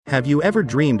Have you ever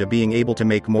dreamed of being able to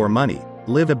make more money,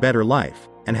 live a better life,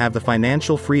 and have the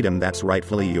financial freedom that's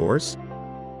rightfully yours?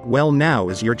 Well, now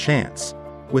is your chance.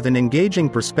 With an engaging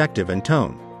perspective and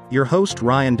tone, your host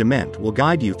Ryan Dement will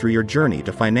guide you through your journey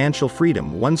to financial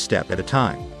freedom one step at a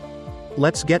time.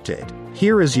 Let's get to it.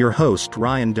 Here is your host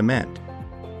Ryan Dement.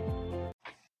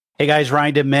 Hey guys,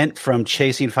 Ryan Dement from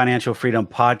Chasing Financial Freedom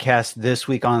podcast. This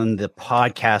week on the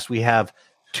podcast, we have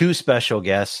two special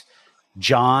guests,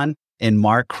 John and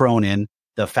Mark Cronin,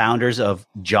 the founders of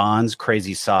John's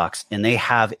Crazy Socks. And they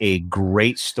have a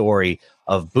great story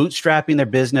of bootstrapping their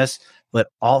business,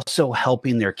 but also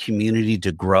helping their community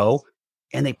to grow.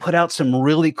 And they put out some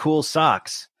really cool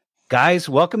socks. Guys,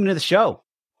 welcome to the show.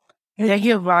 Thank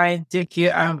you, Ryan. Thank you.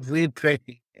 I'm really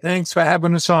pretty. Thanks for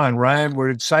having us on, Ryan.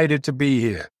 We're excited to be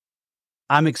here.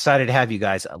 I'm excited to have you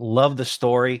guys. I love the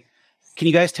story. Can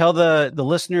you guys tell the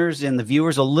listeners and the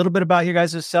viewers a little bit about your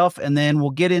guys' self, and then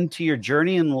we'll get into your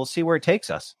journey and we'll see where it takes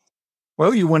us.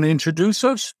 Well, you want to introduce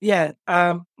us? Yeah.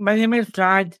 My name is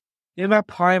John. This is my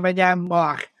partner, my dad,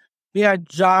 Mark. We are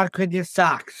John Crazy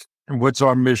Socks. And what's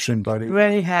our mission, buddy?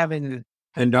 Really having it.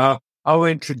 And I'll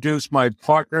introduce my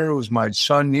partner, who's my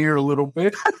son here a little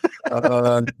bit.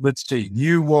 Let's see.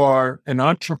 You are an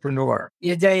entrepreneur.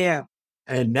 Yes, I am.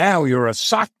 And now you're a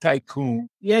sock tycoon.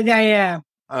 Yes, I am.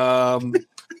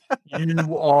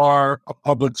 You are a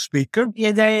public speaker.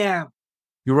 Yes, I am.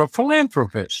 You're a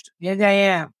philanthropist. Yes,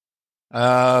 I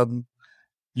am.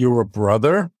 You're a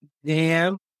brother.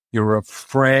 Damn. You're a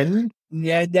friend.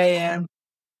 Yes, I am.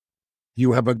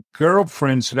 You have a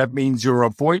girlfriend, so that means you're a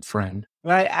boyfriend.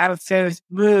 Right. I'm so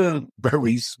smooth.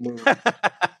 Very smooth.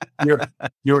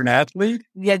 You're an athlete.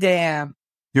 Yes, I am.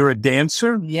 You're a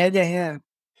dancer. Yes, I am.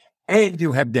 And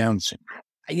you have Down syndrome.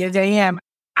 Yes, I am.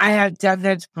 I have done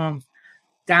that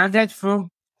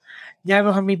from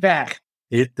never hold me back.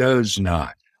 It does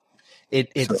not.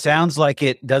 It sounds like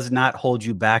it does not hold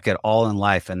you back at all in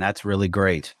life, and that's really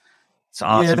great. It's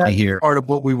awesome to hear. Part of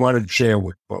what we want to share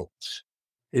with folks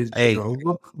is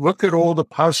look at all the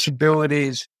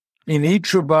possibilities in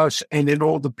each of us and in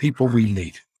all the people we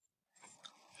meet.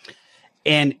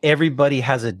 And everybody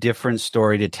has a different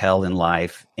story to tell in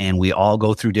life, and we all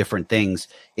go through different things.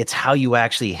 It's how you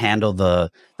actually handle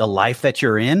the life that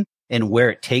you're in and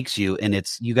where it takes you. And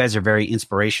you guys are very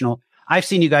inspirational. I've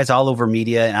seen you guys all over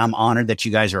media, and I'm honored that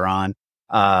you guys are on.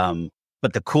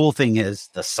 But the cool thing is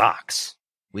the socks.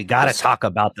 We got to talk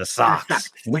about the socks.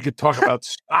 We could talk about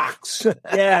socks.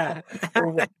 Yeah.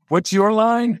 What's your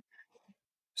line?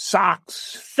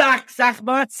 Socks. Socks,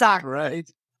 but socks. Right.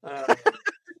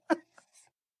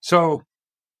 So,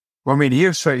 I mean,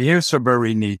 here's a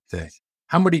very neat thing.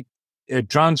 How many,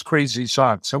 John's Crazy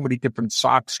Socks, how many different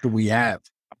socks do we have?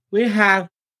 We have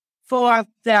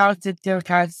 4,000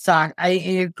 different socks. I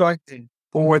ain't going to.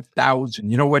 4,000.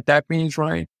 You know what that means,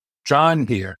 right? John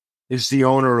here is the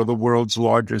owner of the world's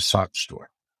largest sock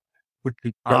store.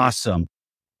 Awesome.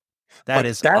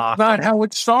 That's awesome. not how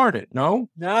it started, no?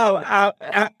 No,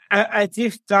 I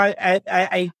just started at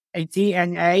a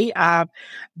DNA.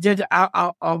 Just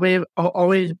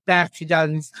always back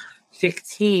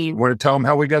 2016. Want to tell them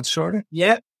how we got started?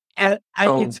 Yep. And I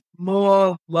think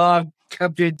more log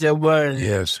come to the word.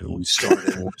 Yes, we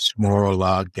started with small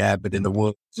log cabin in the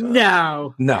woods.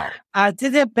 No. I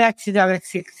did it back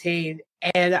 2016,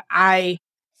 and I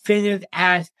finished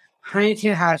at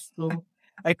Huntington High School.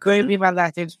 I couldn't be my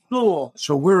last in school.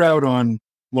 So we're out on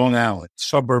Long Island,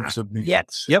 suburbs of New York.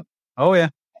 Yes. Yep. Oh, yeah.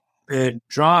 And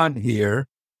John here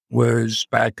was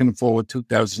back in the fall of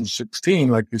 2016.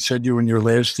 Like you said, you were in your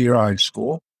last year of high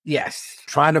school. Yes.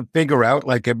 Trying to figure out,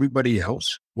 like everybody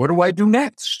else, what do I do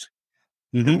next?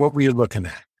 Mm-hmm. What were you looking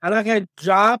at? I look at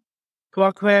job,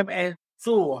 program, and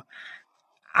school.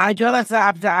 I do like the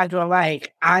option I do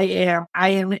like. I am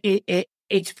an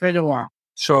entrepreneur.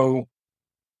 So,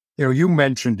 you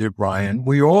mentioned it, Brian.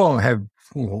 We all have,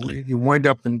 you wind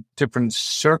up in different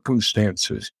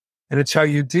circumstances, and it's how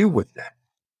you deal with that.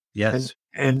 Yes.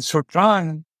 And so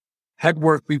John had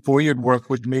worked before. You'd worked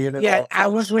with me. I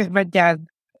was with my dad.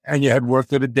 And you had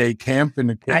worked at a day camp in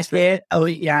the kitchen. I said, oh,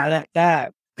 yeah, like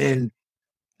that. And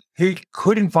he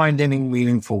couldn't find any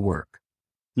meaningful work.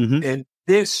 Mm-hmm. And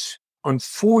this,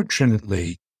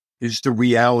 unfortunately, is the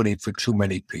reality for too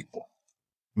many people.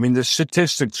 I mean, the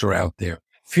statistics are out there.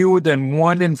 Fewer than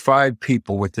 1 in 5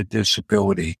 people with a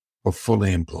disability are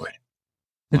fully employed.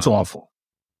 It's awful.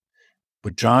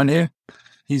 But John here,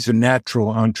 he's a natural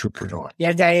entrepreneur.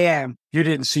 Yes, I am. You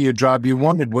didn't see a job you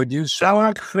wanted, would you? So I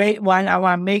want to create one. I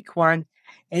want to make one.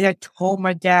 And I told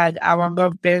my dad I want to go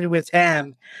business with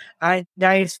him. Now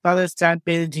his father started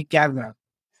business together.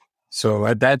 So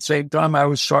at that same time, I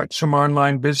was starting some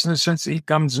online business, and he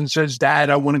comes and says, "Dad,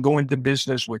 I want to go into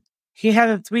business with." He had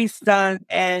a 3 son,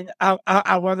 and I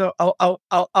want to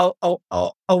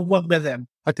work with him.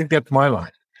 I think that's my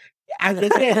line.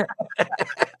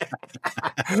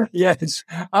 Yes,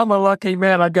 I'm a lucky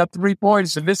man. I got 3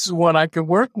 points, and this is what I can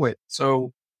work with.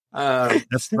 So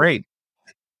that's great.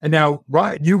 And now,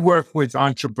 right, you work with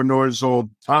entrepreneurs all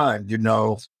the time. You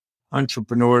know,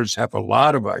 entrepreneurs have a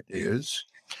lot of ideas.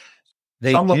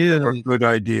 They some do. Of them are good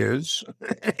ideas,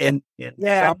 and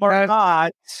some are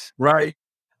not. Right.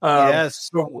 Yes.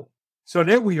 So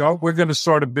there we are. We're going to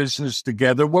start a business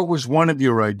together. What was one of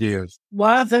your ideas?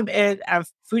 One of them is a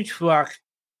food truck.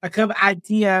 I come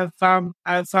idea from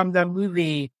the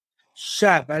movie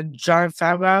Chef and John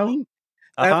Favreau.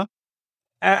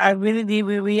 A really neat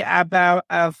movie about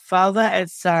a father and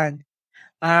son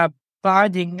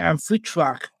bonding a food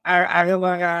truck. I don't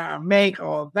want to make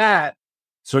all that.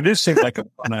 So this seems like a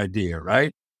fun idea,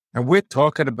 right? And we're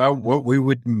talking about what we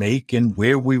would make and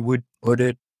where we would put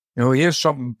it. You know, here's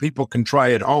something people can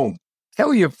try at home.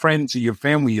 Tell your friends or your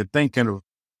family you're thinking of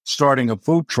starting a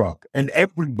food truck, and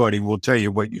everybody will tell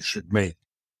you what you should make.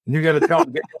 And you got to tell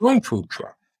them, get your own food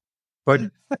truck.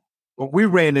 But we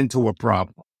ran into a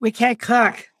problem. We can't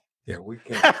cook. Yeah, we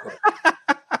can't cook.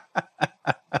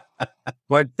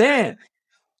 But then,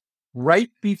 right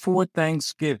before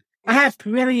Thanksgiving, I have a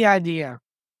brilliant idea.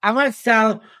 I want to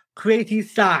sell crazy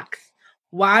socks.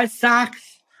 Why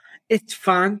socks? It's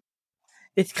fun.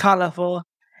 It's colorful.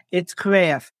 It's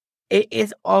craft. It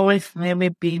is always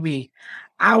Slimmy BB.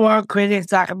 I wore crazy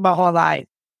socks my whole life.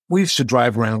 We used to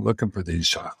drive around looking for these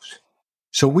socks.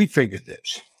 So we figured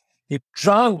this. If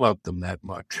John loved them that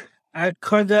much, other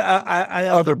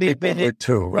people would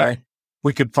too, right?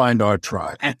 We could find our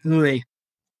tribe. Absolutely.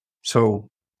 So,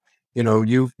 you know,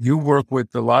 you work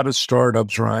with a lot of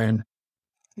startups, Ryan.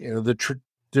 You know, the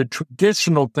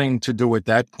traditional thing to do at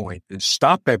that point is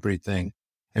stop everything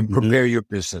and prepare your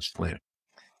business plan.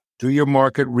 Do your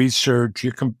market research,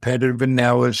 your competitive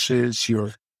analysis,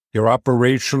 your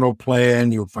operational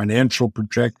plan, your financial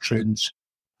projections.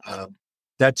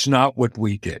 That's not what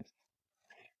we did.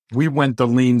 We went the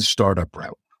lean startup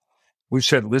route. We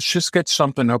said, let's just get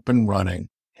something up and running,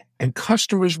 and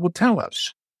customers will tell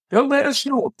us. They'll let us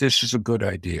know if this is a good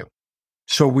idea.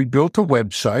 So we built a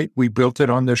website. We built it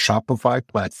on the Shopify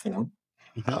platform.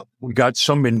 We got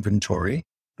some inventory.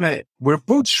 Right. We're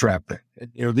bootstrapping.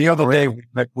 You know, the other day we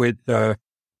met with a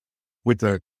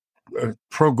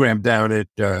program down at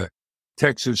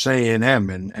Texas A&M,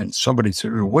 and somebody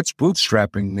said, "What's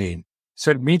bootstrapping mean?" I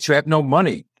said, "It means you have no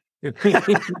money. You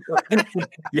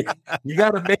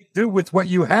got to make do with what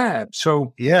you have."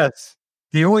 So yes,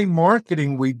 the only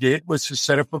marketing we did was to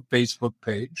set up a Facebook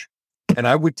page, and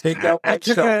I would take out my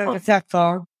cell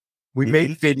phone. We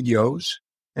made videos,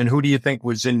 and who do you think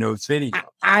was in those videos?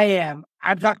 I am.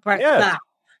 I'm talking about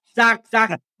stock,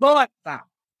 bullet stock.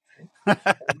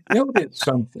 Noted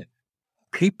something.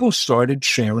 People started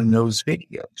sharing those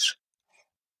videos.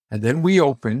 And then we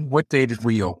opened. What day did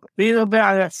we open? We opened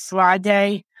on a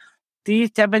Friday,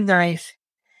 December 9th,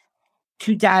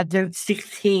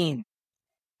 2016.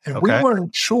 And we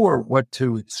weren't sure what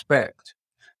to expect,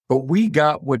 but we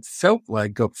got what felt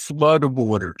like a flood of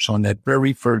orders on that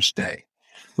very first day.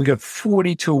 We got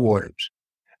 42 orders,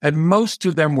 and most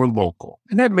of them were local.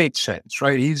 And that made sense,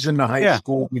 right? He's in the high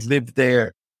school. We lived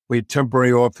there. We had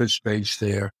temporary office space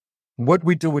there. What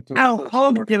we do with the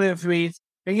home deliveries,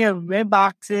 we get red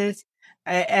boxes,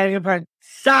 and we put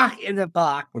sock in the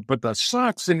box. We put the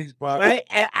socks in these boxes. Right?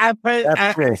 And I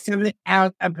put something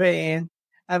out, I put in.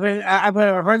 I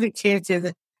put 100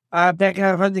 cases, back in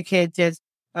 100 cases.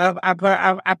 I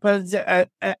put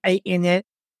eight in it.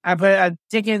 I put a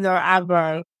chicken or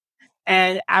apple,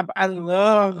 and I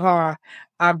love car.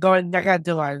 I'm going knock on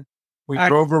doors. We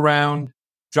drove around,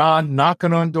 John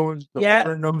knocking on doors,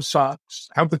 ordering them socks.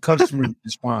 How the customer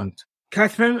respond?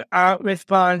 Customer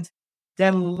responds.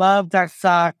 They love that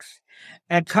socks,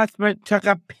 and customer took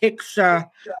a picture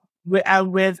with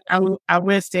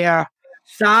their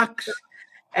socks,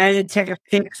 and they take a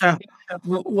picture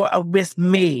with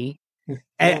me,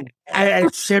 and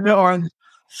share it on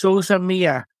social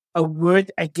media. A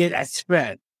word again, a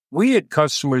spread. We had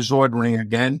customers ordering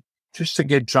again just to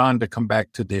get John to come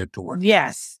back to their door.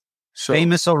 Yes. So,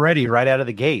 famous already right out of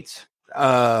the gates.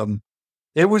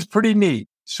 It was pretty neat.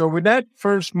 So with that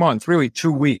first month, really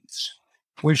 2 weeks,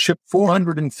 we shipped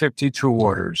 452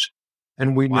 orders.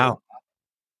 And we knew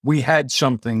we had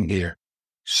something here,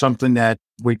 something that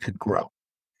we could grow.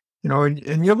 You know,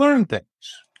 and you learn things.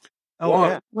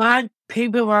 One,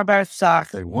 people want to buy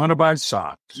socks. They want to buy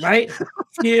socks. Right?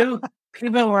 Two,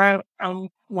 people want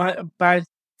to buy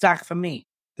stock from me.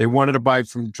 They wanted to buy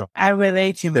from John. I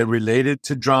relate to They me. related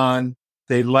to John.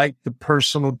 They liked the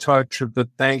personal touch of the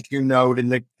thank you note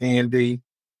and the candy.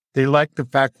 They liked the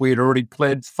fact we had already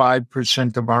pledged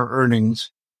 5% of our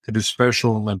earnings to the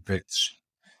Special Olympics.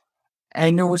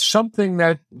 And it was something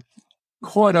that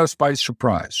caught us by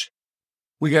surprise.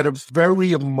 We got a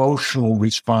very emotional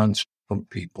response from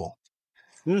people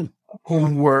who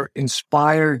were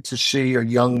inspired to see a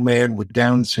young man with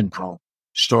Down syndrome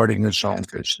starting his own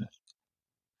business.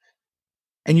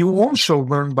 And you also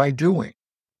learn by doing.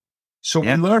 So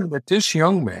we learned that this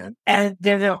young man, And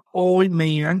there's an old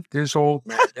man. this old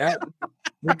man,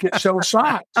 we can sell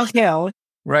socks. Okay,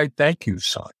 Right? Thank you,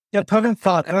 son. the perfect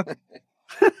father.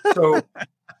 So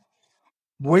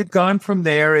we've gone from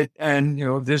there,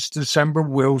 and this December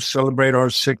we'll celebrate our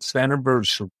 6th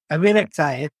anniversary. I'm really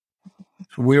excited.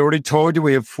 We already told you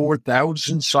we have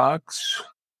 4,000 socks.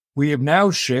 We have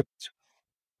now shipped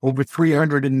over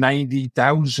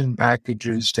 390,000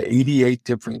 packages to 88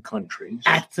 different countries.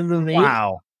 Absolutely.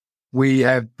 Wow. We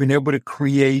have been able to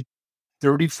create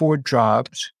 34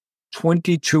 jobs.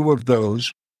 22 of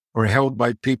those are held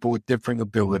by people with different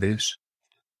abilities.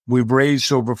 We've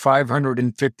raised over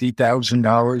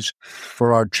 $550,000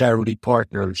 for our charity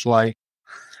partners like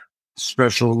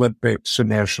Special Olympics, the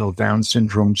National Down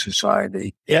Syndrome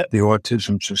Society, the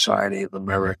Autism Society of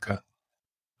America.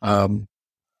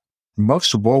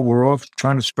 Most of all, we're off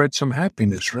trying to spread some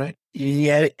happiness, right?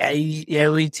 Yeah,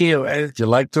 we do. Do you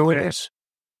like doing this?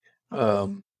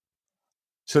 So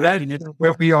that's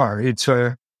where we are. It's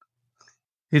a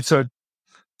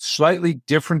slightly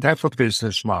different type of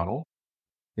business model.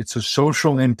 It's a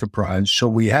social enterprise. So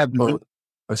we have both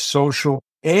a social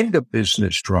and a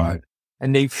business drive,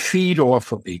 and they feed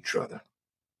off of each other.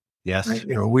 Yes.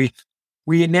 Right?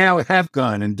 We now have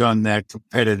gone and done that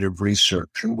competitive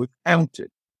research, and we've counted.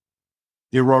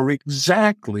 There are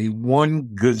exactly 1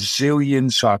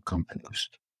 gazillion sock companies.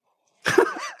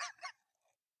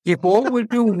 If all we're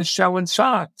doing is selling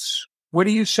socks, what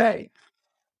do you say?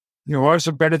 Ours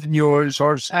are better than yours.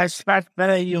 Ours I smell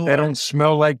better than you. they don't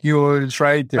smell like yours,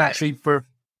 right? They're Right. cheaper.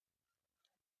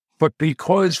 But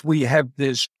because we have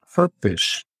this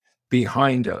purpose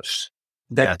behind us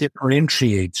that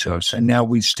differentiates us, and now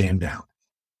we stand out.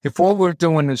 If all we're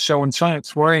doing is selling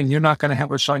socks, Ryan, you're not going to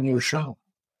have us on your show.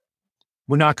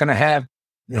 We're not going to have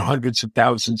hundreds of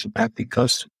thousands of happy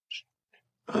customers.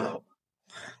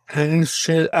 Can you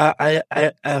say,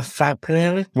 5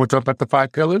 pillars? We'll talk about the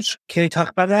 5 pillars. Can you talk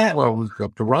about that? Well, it's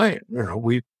up to Ryan.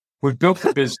 We've built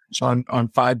the business on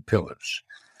 5 pillars.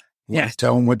 Yes.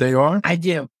 Tell them what they are. I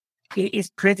do.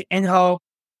 It's create and whole,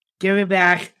 giving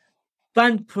back,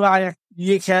 fun product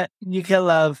you can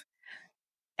love,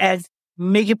 and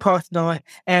make it personal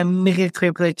and make it a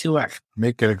great place to work.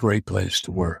 Make it a great place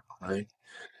to work, right?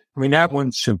 I mean, that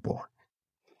one's simple.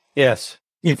 Yes.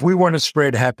 If we want to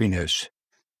spread happiness,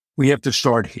 we have to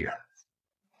start here.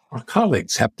 Our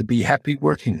colleagues have to be happy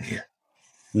working here.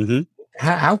 Mm-hmm.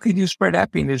 How can you spread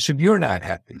happiness if you're not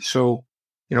happy? So,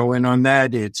 and on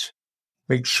that, it's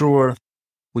make sure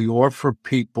we offer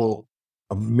people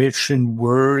a mission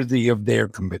worthy of their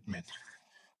commitment,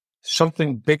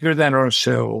 something bigger than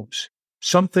ourselves,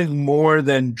 something more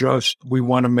than just we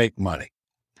want to make money.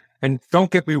 And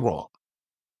don't get me wrong,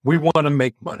 we want to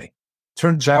make money.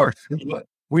 Turns out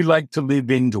we like to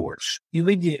live indoors. You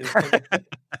would do.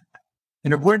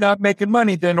 And if we're not making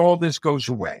money, then all this goes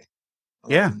away.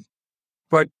 Yeah.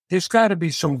 But there's got to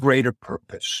be some greater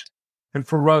purpose. And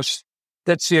for us,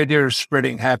 that's the idea of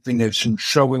spreading happiness and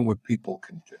showing what people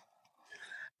can do.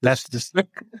 That's the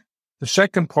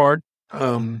second part.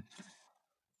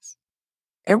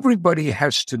 Everybody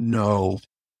has to know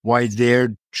why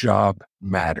their job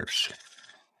matters.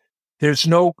 There's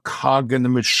no cog in the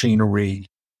machinery.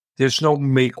 There's no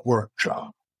make work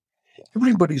job.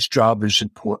 Everybody's job is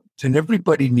important, and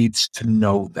everybody needs to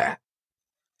know that.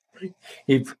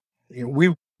 If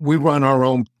we run our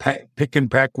own pick and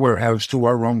pack warehouse to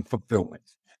our own fulfillment.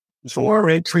 So our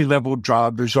entry-level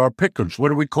job is our pickers. What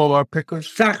do we call our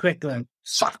pickers? Sock wrangler.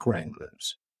 Sock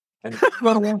wranglers. And if you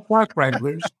want sock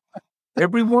wranglers,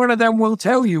 every one of them will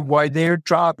tell you why their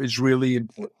job is really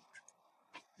important.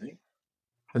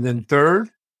 And then third,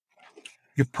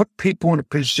 you put people in a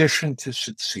position to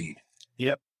succeed.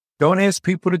 Yep. Don't ask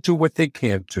people to do what they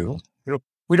can't do.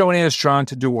 We don't ask John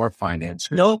to do our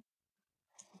finances. Nope.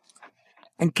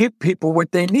 And give people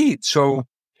what they need. So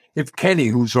if Kenny,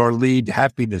 who's our lead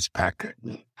happiness packer,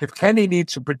 if Kenny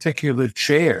needs a particular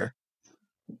chair,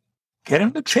 get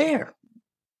him the chair.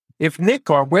 If Nick,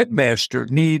 our webmaster,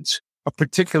 needs a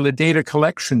particular data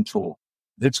collection tool,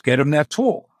 let's get him that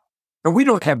tool. And we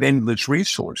don't have endless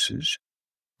resources.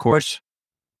 Of course,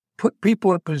 put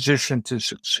people in a position to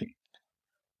succeed.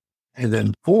 And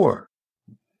then 4,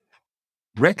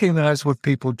 recognize what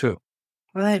people do.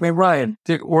 Right. I mean, Ryan,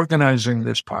 organizing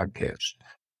this podcast,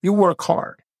 you work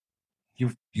hard.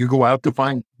 You go out to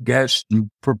find guests, you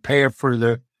prepare for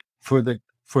the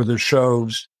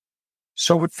shows.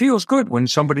 So it feels good when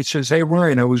somebody says, "Hey,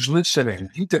 Ryan, I was listening.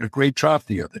 You did a great job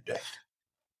the other day."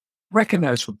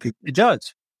 Recognize what people. It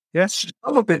does. Yes,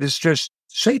 some of it is just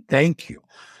say thank you.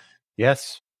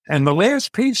 Yes. And the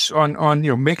last piece on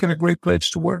making a great place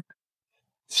to work,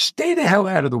 stay the hell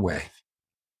out of the way.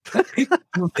 Let people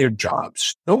do their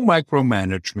jobs. No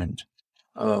micromanagement.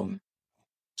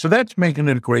 So that's making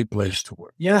it a great place to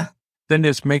work. Yeah. Then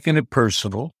there's making it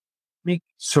personal.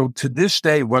 So to this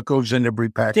day, what goes in every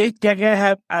package? They're going to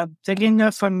have a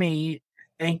dinner for me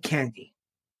and candy.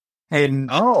 And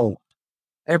Oh,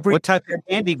 every what type of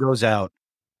candy goes out?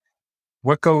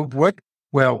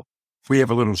 Well, we have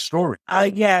a little story.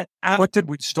 Yeah. What did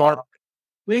we start?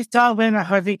 We start when a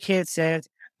Harvey Kid says,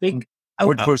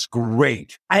 Which was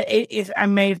great. it is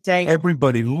amazing.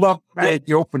 Everybody loved Right. it.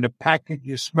 You open the package,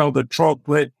 you smell the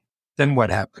chocolate. Then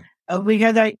what happened? We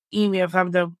got an email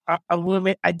from a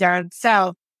woman down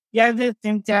south. Yeah,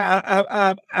 listening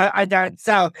to down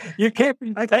south. You can't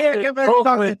be I can't give a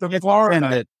chocolate to Florida.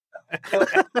 Send it.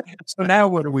 So now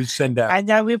what do we send out? And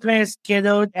now we play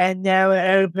Skittles, and now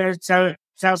everybody South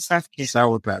Kids.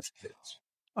 Sour Patch Kids.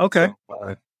 Okay.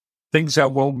 So, things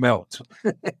that won't melt.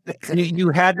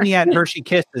 You had me at Hershey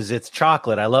Kisses. It's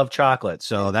chocolate. I love chocolate.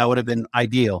 So that would have been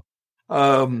ideal.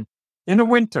 In the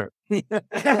winter.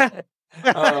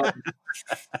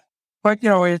 But,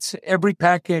 it's every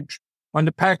package. On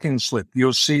the packing slip,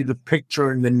 you'll see the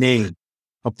picture and the name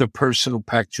of the person who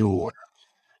packed your order.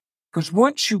 Because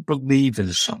once you believe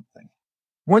in something,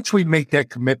 once we make that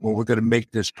commitment, we're going to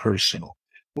make this personal.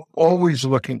 We're always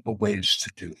looking for ways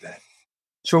to do that.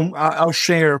 So I'll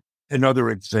share another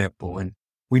example. And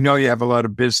we know you have a lot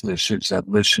of businesses that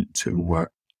listen to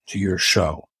your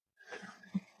show.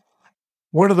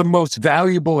 One of the most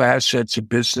valuable assets a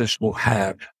business will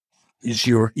have is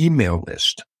your email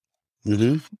list.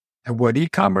 Mm-hmm. And what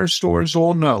e-commerce stores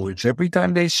all know is every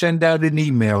time they send out an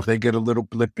email, they get a little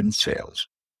blip in sales.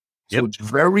 So It's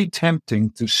very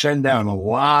tempting to send out a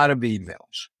lot of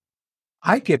emails.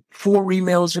 I get 4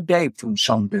 emails a day from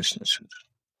some businesses.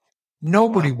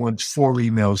 Nobody wants 4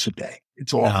 emails a day.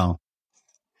 It's awful. No.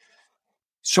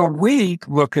 So we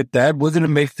look at that. We're going to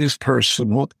make this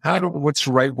personal. What's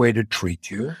the right way to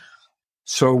treat you?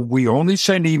 So we only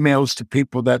send emails to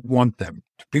people that want them,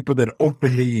 to people that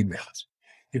open the emails.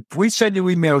 If we send you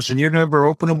emails and you never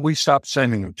open them, we stop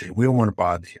sending them to you. We don't want to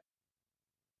bother you.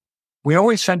 We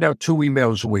always send out 2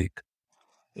 emails a week.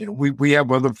 We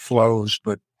have other flows,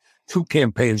 but 2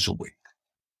 campaigns a week.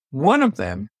 One of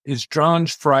them is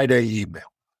John's Friday email.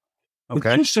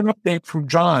 Okay. It's just an update from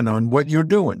John on what you're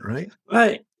doing, right?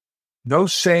 Right. No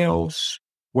sales.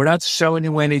 We're not selling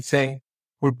you anything.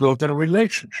 We're building a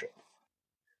relationship.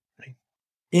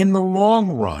 In the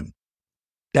long run,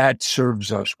 that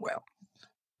serves us well.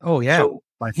 Oh, yeah. So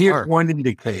here's one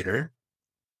indicator.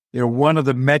 One of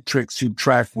the metrics you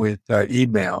track with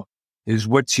email is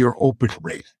what's your open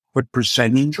rate? What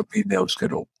percentage of emails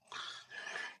get open?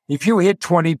 If you hit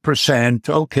 20%,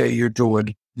 okay, you're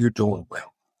doing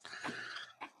well.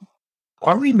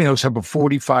 Our emails have a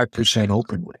 45%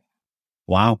 open rate.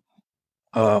 Wow.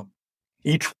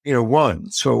 Each,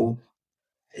 one. So,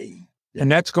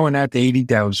 and that's going out to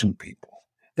 80,000 people.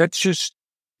 That's just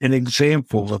an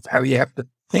example of how you have to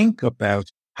think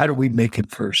about how do we make it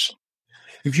personal.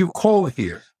 If you call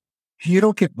here, you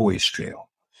don't get voice trail.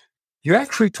 You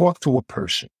actually talk to a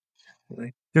person.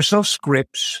 Right? There's no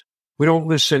scripts. We don't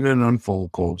listen in on phone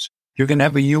calls. You're going to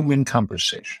have a human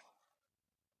conversation.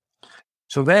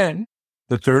 So then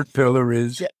the third pillar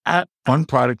is fun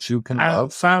products you can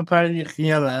love. Fun products you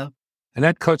can love. And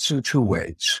that cuts in 2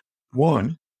 ways.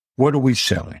 One, what are we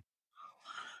selling?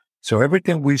 So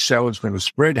everything we sell is going to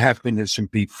spread happiness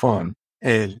and be fun.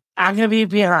 And I'm going to be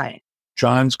behind.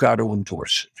 John's got to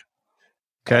endorse it.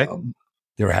 Okay.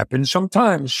 There have been some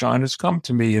times Sean has come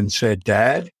to me and said,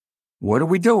 Dad, what are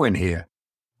we doing here?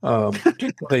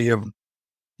 Particularly,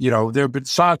 there have been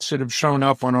socks that have shown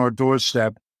up on our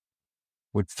doorstep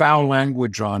with foul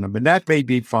language on them. And that may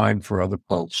be fine for other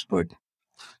folks, but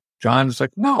John's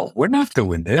like, no, we're not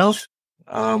doing this.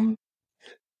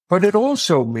 But it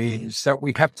also means that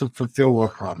we have to fulfill our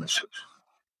promises.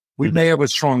 We may have a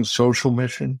strong social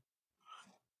mission,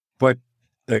 but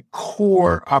the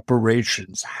core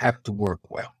operations have to work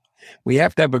well. We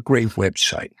have to have a great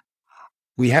website.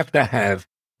 We have to have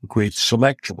great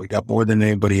selection. We got more than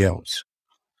anybody else.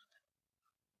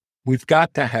 We've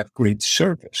got to have great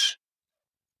service.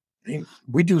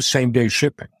 We do same-day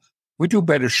shipping. We do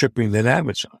better shipping than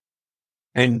Amazon.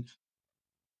 And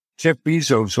Jeff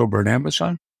Bezos over at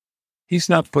Amazon, he's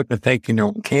not putting a thank you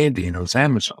note candy in those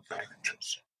Amazon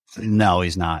packages. No,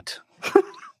 he's not.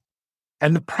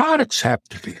 And the products have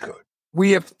to be good.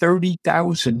 We have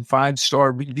 30,000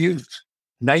 five-star reviews.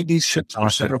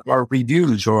 96% of our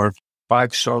reviews are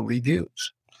five-star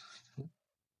reviews.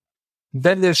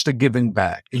 Then there's the giving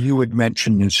back. You had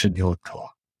mentioned this in your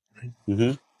talk.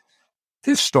 Mm-hmm.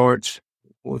 This starts,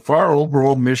 if our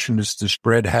overall mission is to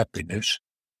spread happiness,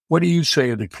 what do you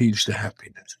say are the keys to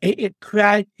happiness? It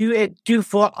try to do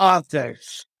for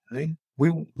others. We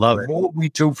Love it. The more we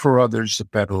do for others, the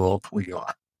better off we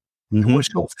are. Mm-hmm. We're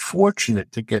so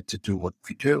fortunate to get to do what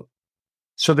we do.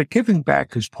 So the giving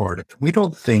back is part of it. We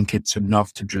don't think it's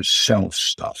enough to just sell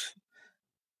stuff.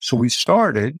 So we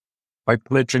started by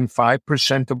pledging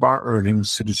 5% of our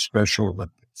earnings to the Special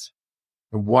Olympics.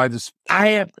 And why this? I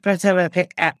am Special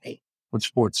Olympic athlete. What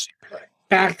sports do you play?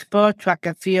 Basketball, track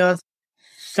and field,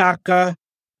 soccer,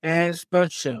 and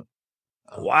sports shoe.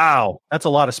 Wow. That's a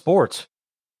lot of sports.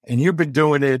 And you've been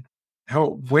doing it.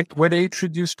 What age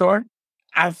did you start?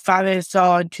 I finally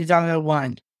saw in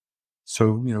 2001.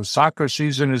 So, soccer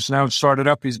season is now started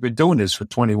up. He's been doing this for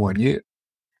 21 years.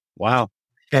 Wow.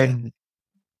 And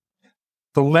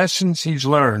the lessons he's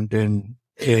learned in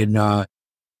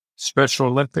Special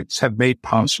Olympics have made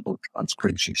possible John's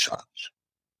Crazy Socks.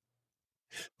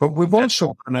 But we've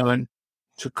also gone on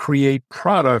to create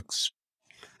products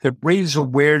that raise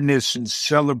awareness and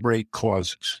celebrate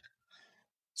causes.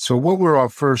 So what were our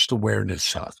first awareness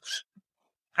socks?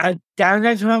 I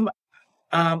downloaded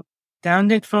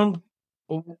from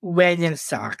wedding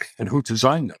socks. And who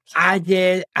designed them? I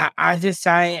did. I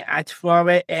designed, I drew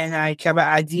it, and I came up with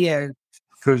ideas.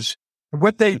 Because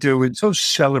what they do is so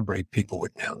celebrate people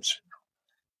with Down syndrome.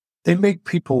 They make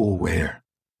people aware.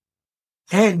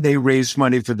 And they raise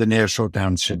money for the National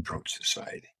Down Syndrome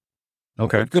Society.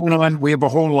 Okay. Going on, we have a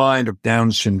whole line of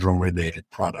Down syndrome-related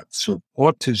products, so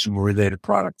autism-related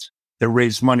products that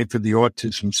raise money for the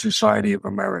Autism Society of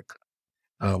America.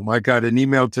 I got an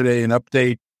email today, an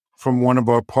update from one of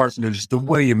our partners, the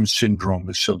Williams Syndrome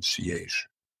Association.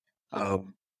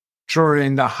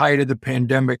 During the height of the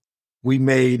pandemic, we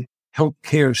made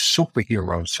healthcare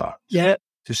superhero socks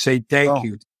to say thank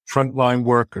you to frontline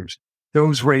workers.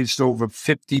 Those raised over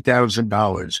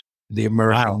 $50,000 for the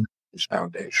American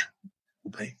Foundation.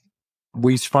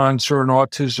 We sponsor an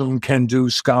Autism Can Do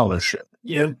scholarship.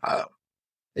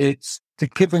 It's the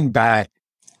giving back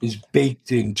is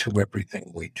baked into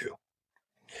everything we do.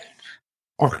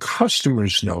 Our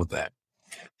customers know that.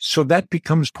 So that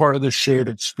becomes part of the shared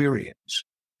experience.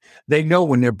 They know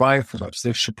when they're buying from us,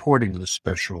 they're supporting the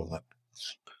Special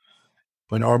Olympics.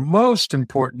 But our most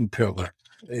important pillar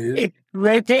is It's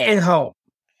right there at home.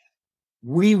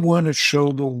 we want to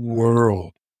show the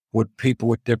world what people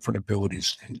with different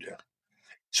abilities can do.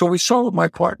 So we saw with my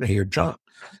partner here, John.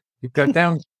 You've got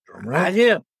Down syndrome, right? I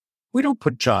do. We don't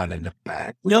put John in the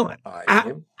back. We Nope. don't hide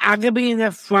him. I can be in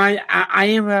the front. I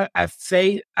am a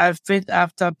face of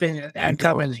the business and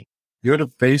company. You're the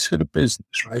face of the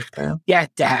business, right, Pam? Yes,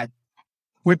 Dad.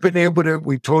 We've been able to,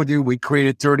 we told you we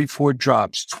created 34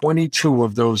 jobs. 22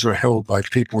 of those are held by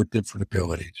people with different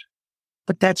abilities.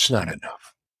 But that's not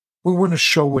enough. We want to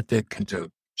show what they can do.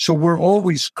 So we're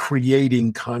always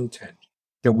creating content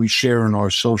that we share on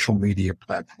our social media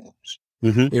platforms.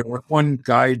 Mm-hmm. One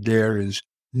guide there is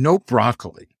no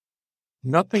broccoli.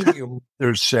 Nothing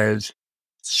there says,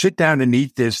 sit down and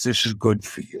eat this. This is good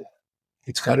for you.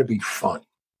 It's got to be fun.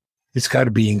 It's got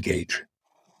to be engaging.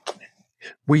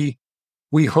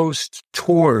 We host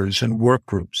tours and work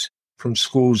groups from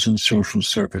schools and social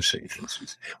service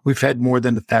agencies. We've had more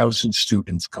than 1,000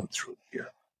 students come through here.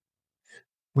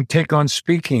 We take on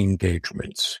speaking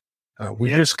engagements. We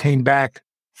just came back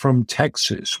from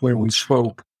Texas, where we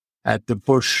spoke at the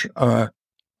Bush, the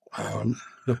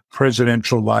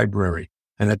Presidential Library,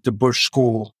 and at the Bush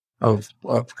School of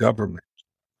Government.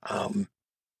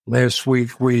 Last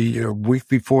week, week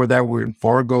before that, we were in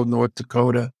Fargo, North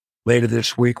Dakota. Later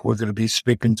this week, we're going to be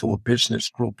speaking to a business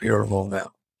group here in Long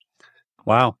Island.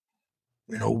 Wow.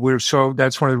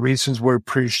 That's one of the reasons we're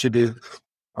appreciative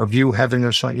of you having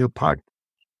us on your podcast.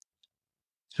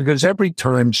 Because every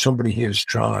time somebody hears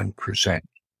John present,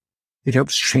 it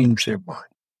helps change their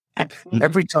mind.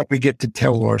 Every time we get to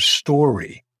tell our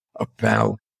story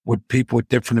about what people with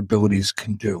different abilities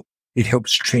can do, it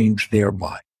helps change their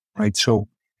mind, right? So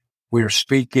we're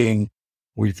speaking,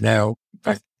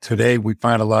 today we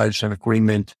finalized an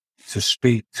agreement to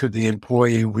speak to the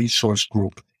employee resource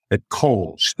group at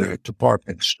Kohl's, the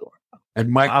department store. And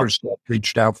Microsoft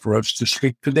reached out for us to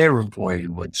speak to their employee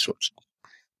resource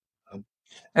group.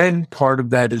 And part of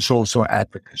that is also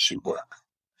advocacy work.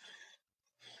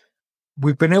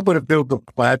 We've been able to build a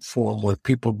platform where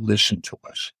people listen to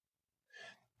us.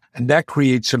 And that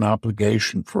creates an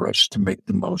obligation for us to make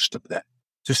the most of that,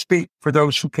 to speak for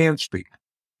those who can't speak.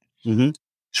 Mm-hmm.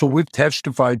 So we've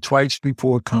testified twice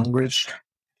before Congress.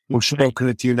 We've spoken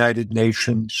at the United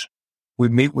Nations. We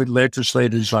meet with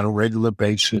legislators on a regular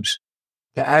basis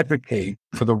to advocate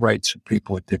for the rights of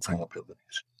people with different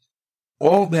abilities.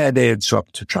 All that adds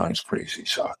up to John's Crazy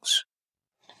Socks.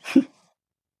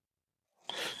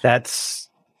 That's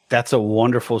a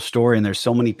wonderful story, and there's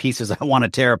so many pieces I want to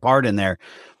tear apart in there.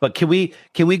 But can we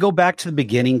go back to the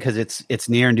beginning, because it's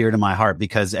near and dear to my heart?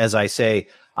 Because as I say,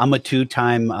 I'm a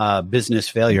 2-time business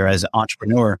failure as an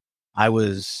entrepreneur. I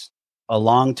was a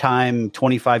long time,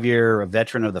 25-year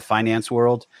veteran of the finance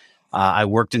world. I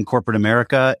worked in corporate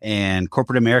America, and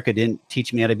corporate America didn't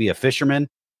teach me how to be a fisherman.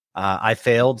 I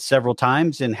failed several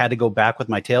times and had to go back with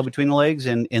my tail between the legs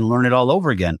and learn it all over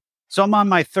again. So I'm on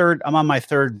my third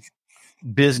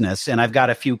business, and I've got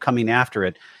a few coming after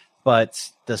it. But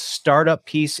the startup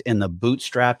piece and the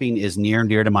bootstrapping is near and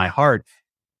dear to my heart.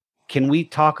 Can we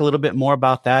talk a little bit more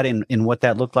about that and what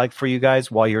that looked like for you guys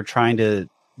while you're trying to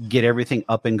get everything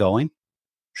up and going?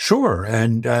 Sure.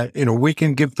 And, we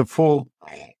can give the full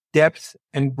depth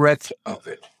and breadth of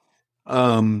it.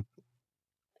 The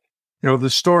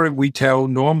story we tell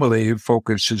normally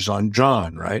focuses on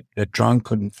John, right? That John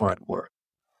couldn't find work.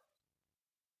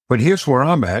 But here's where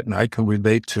I'm at, and I can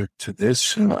relate to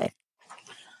this.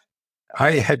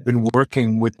 I had been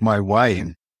working with my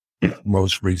wife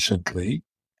most recently.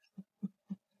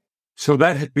 So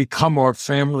that had become our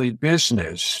family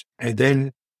business. And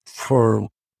then for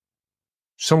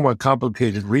somewhat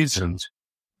complicated reasons,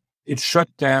 it shut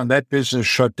down. That business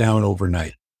shut down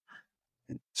overnight.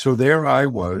 So there I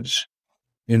was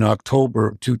in October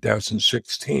of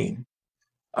 2016.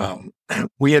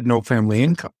 We had no family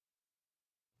income.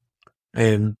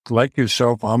 And like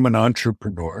yourself, I'm an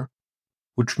entrepreneur,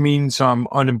 which means I'm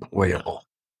unemployable.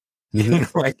 I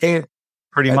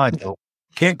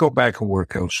can't go back and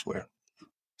work elsewhere.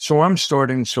 So I'm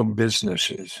starting some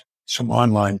businesses, some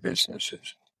online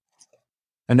businesses.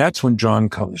 And that's when John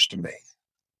comes to me.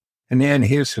 And then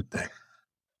here's the thing.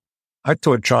 I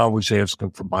thought John was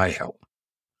asking for my help.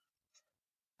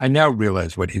 I now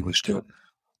realize what he was doing.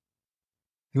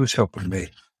 He was helping me.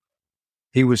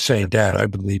 He was saying, Dad, I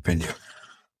believe in you.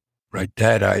 Right,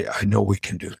 Dad, I know we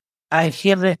can do it. I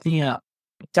hear that,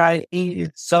 Dad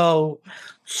is so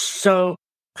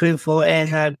grateful,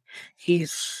 and I give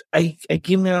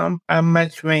him a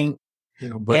mentoring,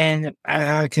 and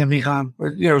I can become.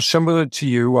 Similar to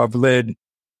you, I've led,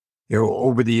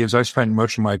 over the years, I spent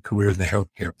much of my career in the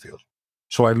healthcare field.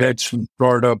 So I led some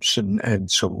startups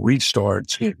and some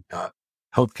restarts in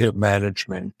healthcare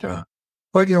management.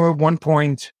 But, at one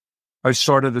point, I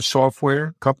started a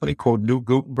software company called New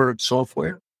Gutenberg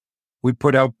Software. We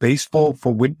put out baseball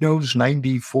for Windows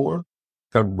 94,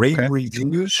 got rave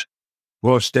reviews,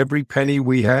 lost every penny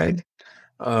we had.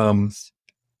 But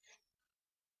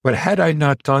had I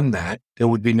not done that, there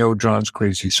would be no John's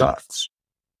Crazy Socks.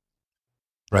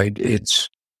 Right?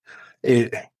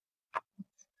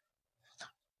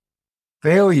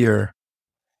 Failure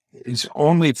is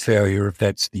only failure if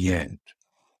that's the end.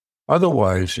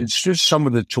 Otherwise, it's just some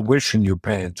of the tuition you're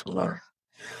paying to learn.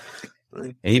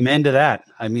 Amen to that.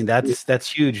 I mean,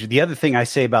 that's huge. The other thing I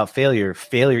say about failure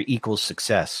equals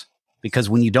success. Because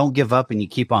when you don't give up and you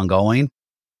keep on going,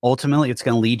 ultimately it's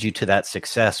going to lead you to that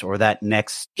success or that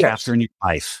next chapter in your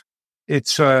life.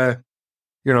 It's, there's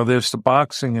the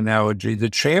boxing analogy. The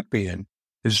champion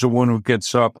is the one who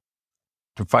gets up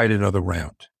to fight another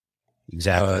round.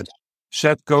 Exactly.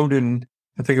 Seth Godin,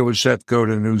 I think it was Seth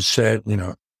Godin who said,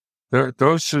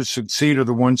 those who succeed are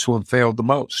the ones who have failed the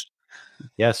most.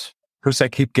 Yes. Because they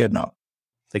keep getting up.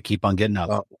 They keep on getting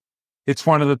up. It's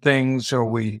one of the things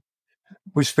we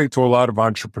speak to a lot of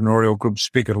entrepreneurial groups,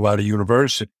 speak at a lot of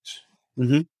universities,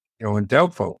 in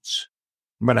Delphos.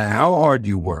 No matter how hard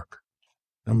you work,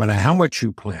 no matter how much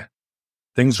you plan,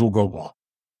 things will go wrong.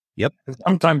 Yep.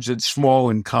 Sometimes it's small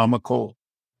and comical,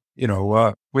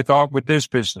 with this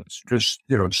business, just,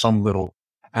 some little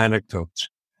anecdotes.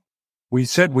 We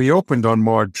said we opened on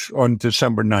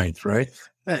December 9th, right?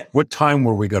 Right. What time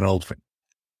were we going to open?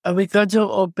 We got to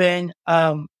open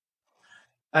at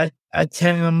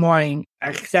 10 in the morning,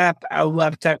 except our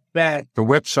website crashed. The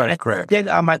website crashed. Did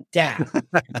on my dad.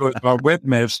 Our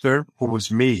webmaster, who was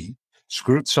me,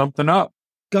 screwed something up.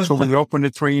 So we opened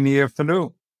at 3 in the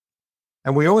afternoon.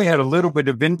 And we only had a little bit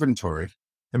of inventory.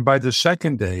 And by the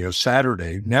second day or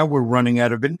Saturday, now we're running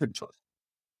out of inventory.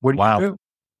 What do you do?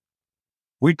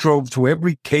 We drove to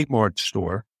every Kmart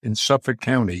store in Suffolk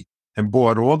County and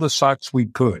bought all the socks we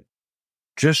could,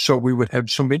 just so we would have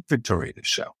some inventory to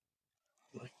sell.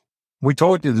 We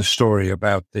told you the story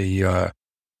about the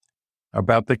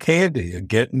candy and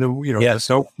getting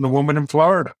the woman in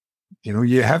Florida.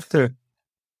 You have to,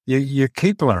 you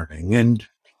keep learning. And,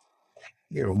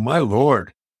 my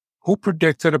Lord, who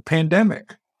predicted a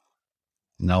pandemic?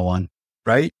 No one.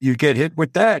 Right? You get hit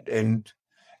with that. And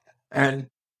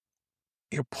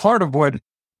part of what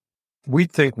we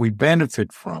think we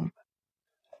benefit from,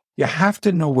 you have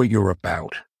to know what you're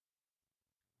about.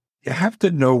 You have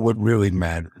to know what really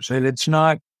matters. And it's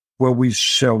not, well, we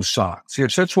sell socks.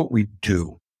 Yes, that's what we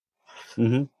do.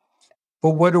 Mm-hmm.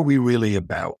 But what are we really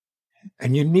about?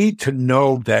 And you need to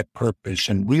know that purpose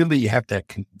and really have that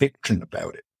conviction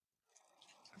about it.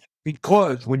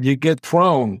 Because when you get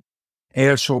thrown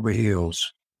ass over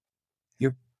heels,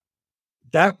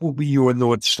 that will be your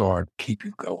North Star to keep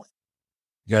you going.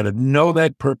 You got to know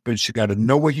that purpose. You got to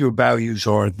know what your values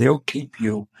are. They'll keep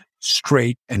you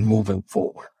straight and moving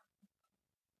forward.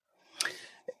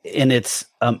 And it's,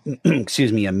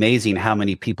 amazing how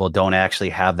many people don't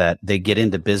actually have that. They get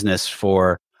into business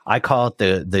for, I call it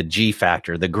the G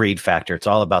factor, the greed factor. It's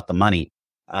all about the money.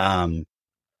 And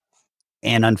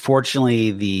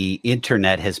unfortunately, the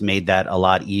internet has made that a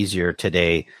lot easier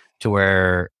today, to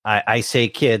where I say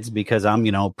kids because I'm,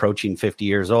 approaching 50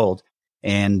 years old,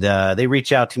 and they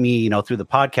reach out to me, through the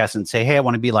podcast and say, hey, I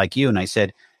want to be like you. And I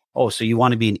said, oh, so you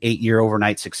want to be an 8-year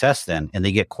overnight success then? And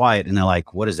they get quiet and they're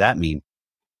like, what does that mean?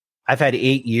 I've had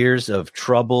 8 years of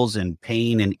troubles and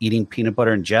pain and eating peanut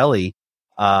butter and jelly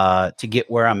to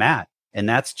get where I'm at. And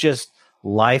that's just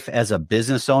life as a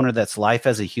business owner. That's life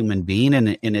as a human being.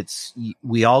 And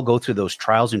we all go through those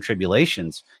trials and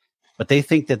tribulations. But they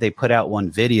think that they put out one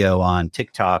video on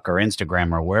TikTok or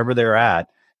Instagram or wherever they're at,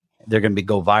 they're going to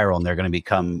go viral and they're going to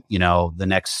become, the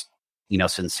next,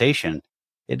 sensation.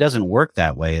 It doesn't work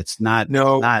that way. It's not.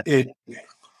 No,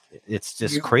 it's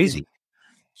just crazy.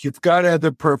 You've got to have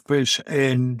the purpose,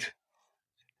 and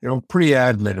I'm pretty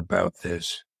adamant about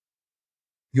this.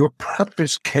 Your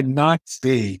purpose cannot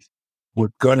be,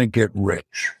 we're going to get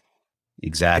rich.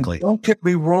 Exactly. And don't get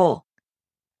me wrong.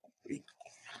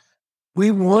 We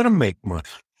want to make money,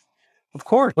 of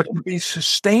course, but to be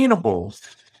sustainable,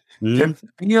 to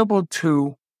be able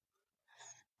to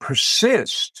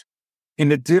persist in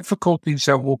the difficulties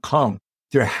that will come,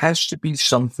 there has to be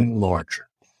something larger.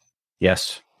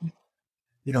 Yes.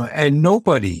 And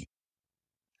nobody,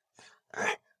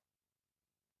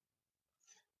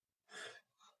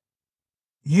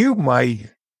 you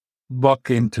might luck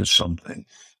into something.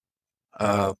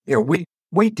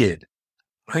 We did.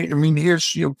 Right? I mean,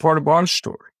 here's part of our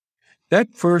story.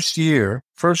 That first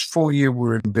full year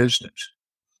we're in business,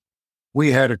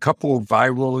 we had a couple of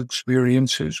viral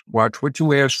experiences. Watch what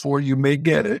you ask for, you may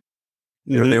get it.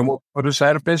 They won't put us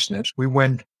out of business. We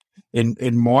went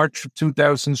in March of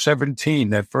 2017,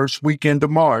 that first weekend of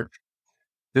March.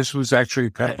 This was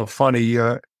actually kind of a funny,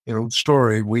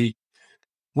 story. We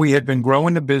had been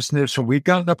growing the business, and we'd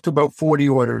gotten up to about 40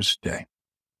 orders a day.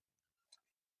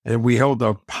 And we held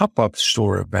a pop-up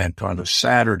store event on a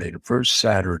Saturday, the first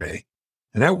Saturday.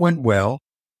 And that went well.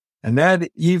 And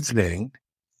that evening,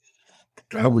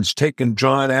 I was taking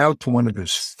John out to one of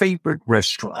his favorite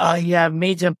restaurants. Oh, yeah,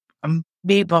 meatball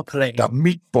place. The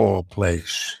meatball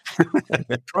place. We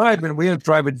had to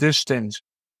drive a distance.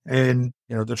 And,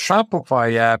 the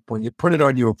Shopify app, when you put it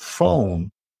on your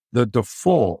phone, the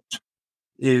default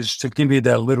is to give you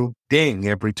that little ding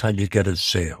every time you get a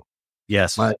sale.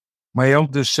 Yes. My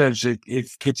eldest says it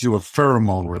gives you a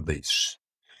pheromone release.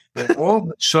 And all of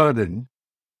a sudden,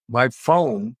 my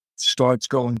phone starts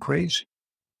going crazy.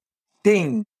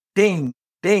 Ding, ding,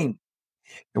 ding.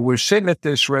 And we're sitting at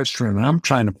this restaurant, and I'm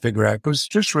trying to figure out, because it's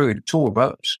just really the two of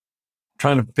us,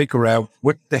 trying to figure out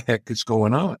what the heck is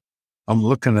going on. I'm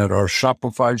looking at our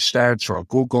Shopify stats, our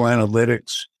Google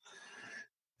Analytics,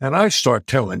 and I start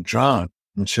telling John,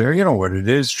 and say, you know what it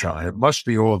is, John? It must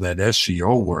be all that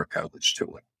SEO work I was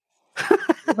doing.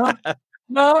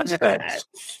 Nonsense.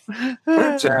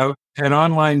 Turns out an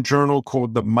online journal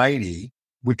called The Mighty,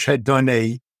 which had done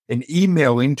an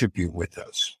email interview with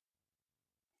us.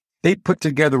 They put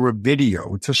together a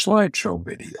video. It's a slideshow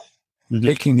video,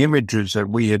 taking images that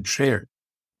we had shared.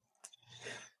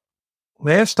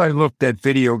 Last I looked, that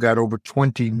video got over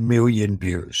 20 million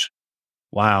views.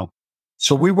 Wow.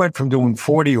 So we went from doing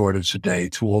 40 orders a day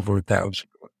to over 1,000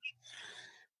 orders.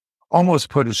 Almost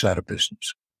put us out of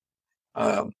business.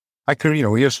 I could,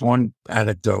 here's one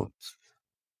anecdote.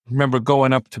 remember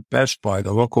going up to Best Buy,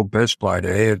 the local Best Buy,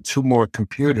 they had 2 more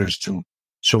computers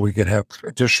so we could have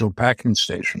additional packing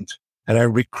stations. And I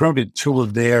recruited 2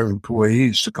 of their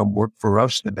employees to come work for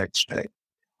us the next day.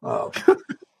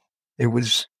 It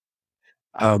was,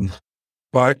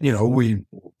 but, we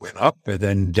went up and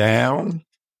then down.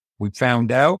 We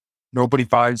found out nobody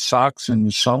buys socks in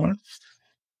the summer.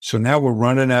 So now we're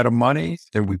running out of money.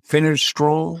 Then we finished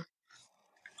strong.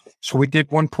 So we did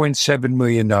 $1.7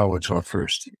 million our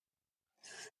first year.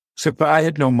 Except I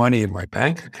had no money in my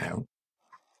bank account.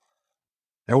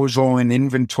 That was all in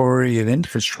inventory and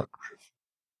infrastructure.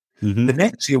 Mm-hmm. The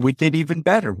next year, we did even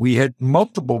better. We had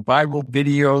multiple viral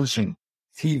videos and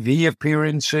TV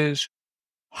appearances.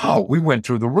 Oh, we went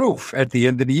through the roof. At the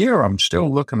end of the year, I'm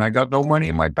still looking. I got no money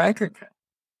in my bank account.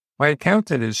 My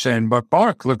accountant is saying, but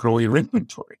Mark, look at all your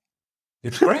inventory.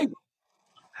 It's great.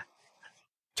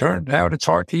 Turned out it's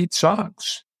hard to eat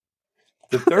socks.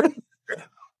 The third year,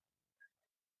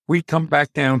 we come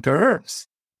back down to earth.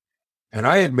 And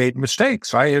I had made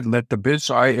mistakes. I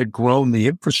had grown the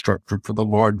infrastructure for the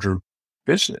larger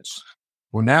business.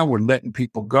 Well, now we're letting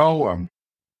people go.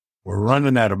 We're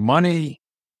running out of money.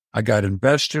 I got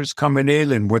investors coming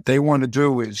in, and what they want to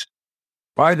do is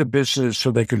buy the business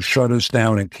so they can shut us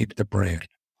down and keep the brand.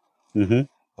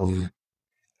 Mm-hmm.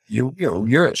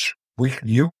 Yes,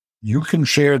 you can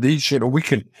share these. We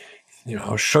can,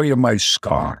 I'll show you my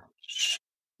scars.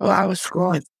 Well, I was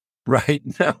scrolling. Right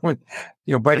now,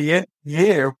 by the end of the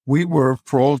year, we were,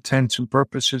 for all intents and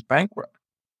purposes, bankrupt.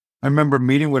 I remember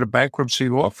meeting with a bankruptcy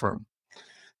law firm,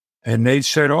 and they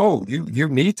said, "Oh, you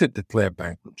need to declare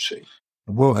bankruptcy.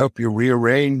 We'll help you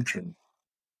rearrange, and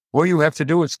all you have to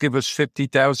do is give us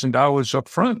 $50,000 up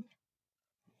front."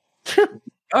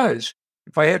 Guys,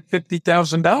 if I had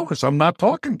 $50,000, I'm not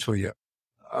talking to you.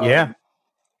 Yeah.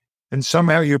 And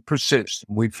somehow you persist.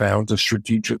 We found a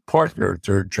strategic partner,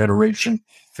 third generation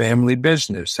family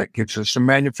business that gives us the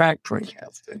manufacturing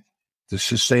health, the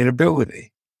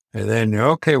sustainability. And then,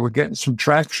 okay, we're getting some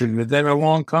traction. And then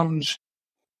along comes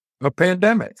a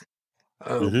pandemic.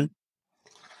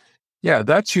 Yeah,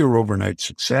 that's your overnight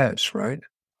success, right?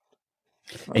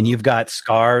 And you've got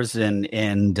scars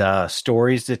and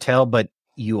stories to tell, but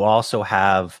you also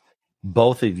have,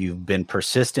 both of you, been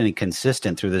persistent and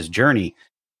consistent through this journey.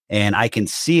 And I can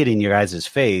see it in your guys'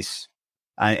 face.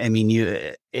 I mean,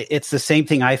 it's the same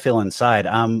thing I feel inside.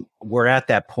 We're at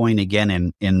that point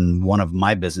again in one of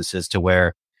my businesses to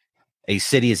where a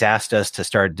city has asked us to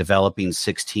start developing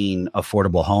 16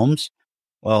 affordable homes.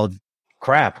 Well,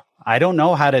 crap. I don't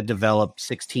know how to develop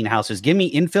 16 houses. Give me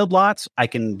infield lots. I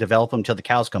can develop them till the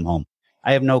cows come home.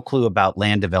 I have no clue about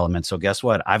land development. So guess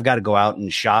what? I've got to go out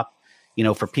and shop,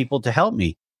 for people to help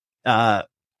me.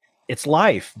 It's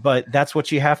life, but that's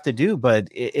what you have to do. But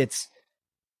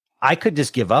I could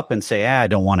just give up and say, I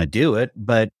don't want to do it.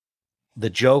 But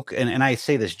the joke, and I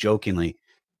say this jokingly,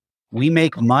 we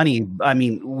make money. I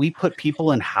mean, we put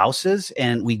people in houses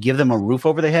and we give them a roof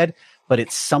over their head, but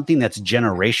it's something that's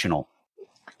generational.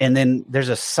 And then there's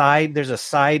a side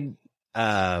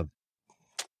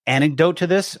anecdote to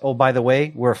this. Oh, by the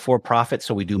way, we're a for-profit,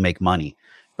 so we do make money,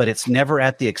 but it's never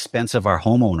at the expense of our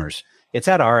homeowners. It's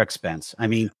at our expense. I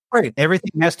mean, right.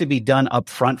 Everything has to be done up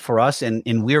front for us. And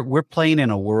we're playing in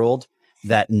a world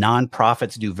that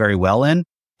nonprofits do very well in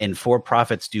and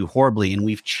for-profits do horribly. And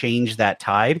we've changed that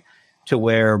tide to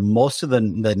where most of the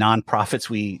nonprofits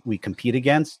we compete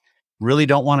against really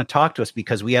don't want to talk to us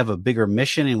because we have a bigger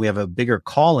mission and we have a bigger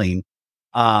calling.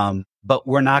 But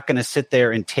we're not going to sit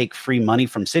there and take free money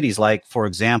from cities. Like, for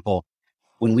example,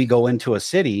 when we go into a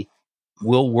city,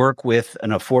 we'll work with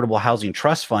an affordable housing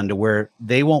trust fund to where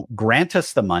they won't grant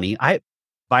us the money.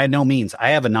 By no means, I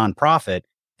have a nonprofit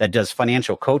that does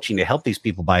financial coaching to help these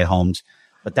people buy homes,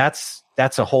 but that's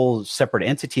a whole separate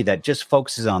entity that just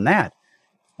focuses on that.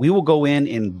 We will go in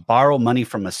and borrow money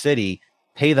from a city,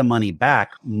 pay the money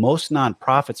back. Most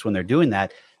nonprofits, when they're doing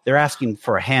that, they're asking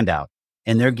for a handout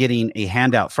and they're getting a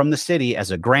handout from the city as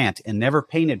a grant and never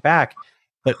paying it back.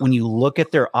 But when you look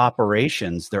at their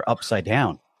operations, they're upside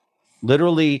down.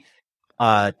 Literally,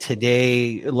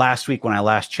 last week when I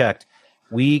last checked,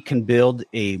 we can build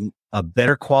a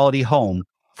better quality home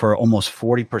for almost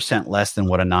 40% less than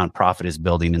what a nonprofit is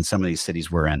building in some of these cities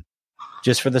we're in.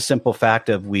 Just for the simple fact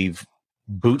of we've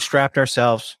bootstrapped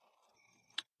ourselves,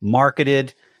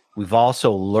 marketed. We've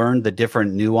also learned the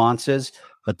different nuances,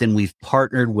 but then we've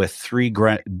partnered with 3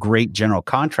 great general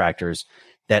contractors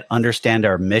that understand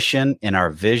our mission and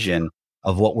our vision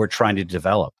of what we're trying to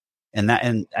develop. And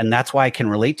that's why I can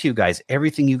relate to you guys.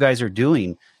 Everything you guys are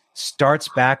doing starts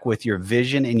back with your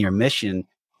vision and your mission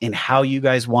and how you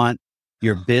guys want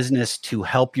your business to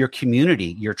help your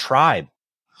community, your tribe.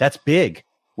 That's big.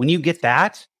 When you get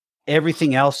that,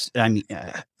 everything else, I mean,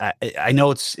 I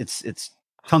know it's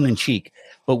tongue in cheek,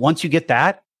 but once you get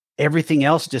that, everything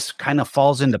else just kind of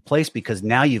falls into place because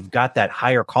now you've got that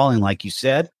higher calling, like you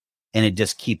said, and it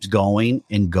just keeps going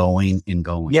and going and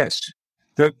going. Yes.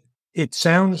 It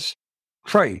sounds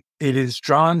trite. It is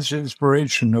John's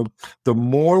inspiration of the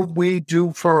more we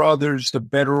do for others, the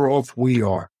better off we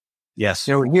are. Yes.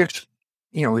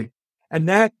 And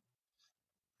that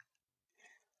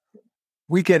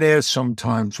we get asked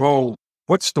sometimes, well,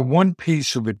 what's the one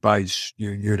piece of advice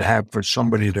you'd have for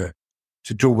somebody to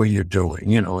do what you're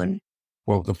doing? And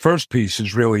well, the first piece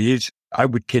is really easy. I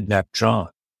would kidnap John.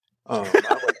 I would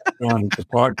have John as a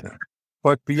partner.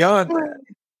 But beyond that,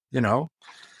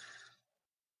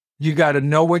 you got to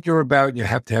know what you're about. You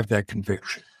have to have that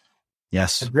conviction.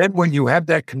 Yes. And then when you have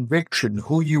that conviction,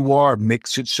 who you are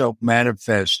makes itself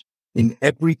manifest in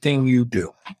everything you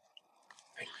do,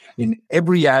 in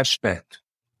every aspect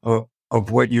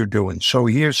of what you're doing. So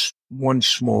here's one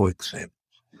small example.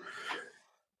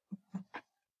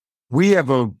 We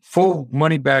have a full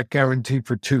money-back guarantee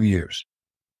for 2 years.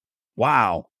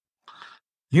 Wow.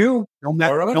 No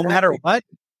matter what?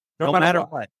 No matter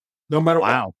what.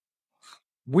 Wow.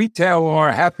 We tell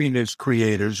our happiness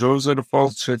creators, those are the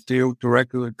folks that deal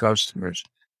directly with customers,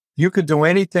 you could do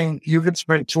anything. You could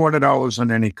spend $200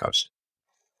 on any customer.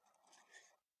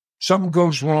 Something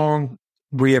goes wrong,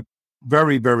 we have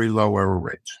very, very low error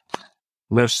rates,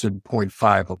 less than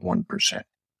 0.5 of 1%.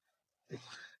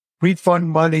 Refund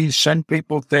money, send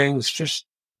people things, just,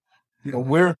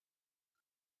 we're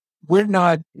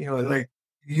not, like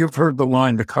you've heard the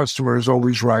line, the customer is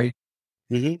always right.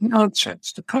 Mm-hmm.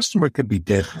 Nonsense. The customer could be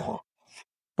dead wrong.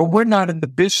 But we're not in the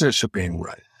business of being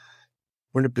right.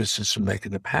 We're in the business of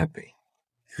making them happy.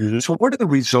 Mm-hmm. So what are the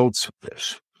results of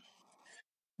this?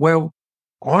 Well,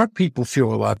 our people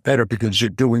feel a lot better because you're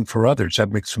doing for others.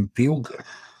 That makes them feel good.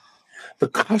 The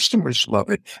customers love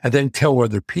it and then tell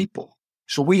other people.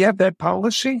 So we have that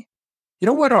policy. You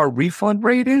know what our refund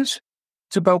rate is?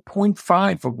 It's about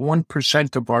 0.5 of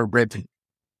 1% of our revenue.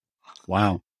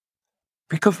 Wow.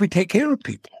 Because we take care of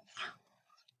people,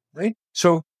 right?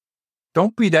 So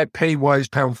don't be that penny wise,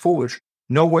 pound foolish.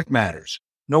 Know what matters.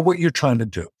 Know what you're trying to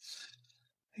do.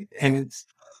 And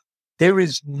there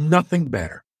is nothing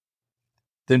better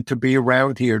than to be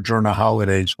around here during the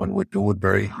holidays when we're doing we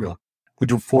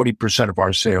do 40% of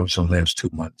our sales in the last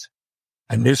 2 months.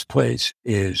 And this place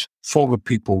is full of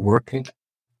people working,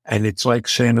 and it's like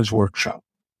Santa's workshop.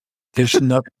 There's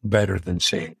nothing better than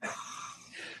seeing that.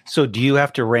 So do you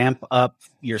have to ramp up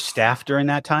your staff during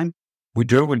that time? We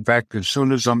do. In fact, as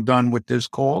soon as I'm done with this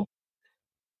call,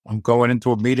 I'm going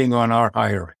into a meeting on our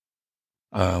hiring.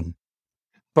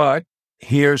 But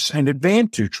here's an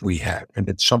advantage we have, and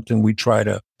it's something we try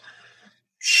to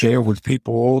share with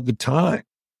people all the time.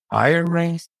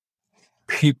 Hiring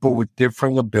people with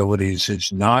different abilities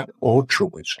is not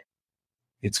altruism.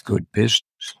 It's good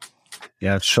business.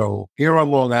 Yeah. So here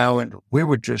on Long Island, we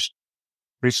were just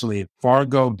recently at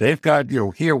Fargo. They've got,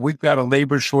 here we've got a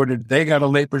labor shortage. They got a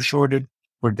labor shortage.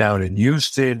 We're down in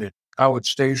Houston at College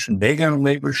Station. They got a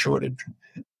labor shortage.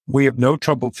 We have no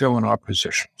trouble filling our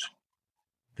positions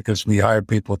because we hire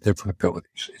people with different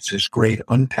abilities. It's this great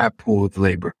untapped pool of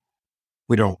labor.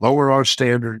 We don't lower our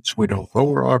standards. We don't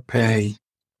lower our pay,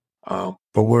 but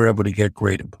we're able to get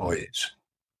great employees.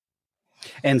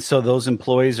 And so those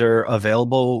employees are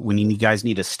available when you guys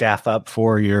need to staff up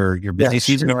for your busy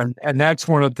season? And that's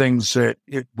one of the things that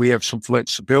we have some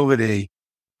flexibility.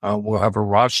 We'll have a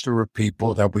roster of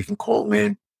people that we can call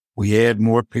in. We add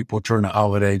more people during the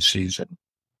holiday season.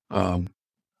 And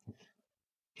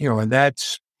we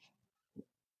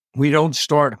don't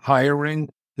start hiring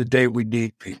the day we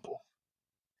need people.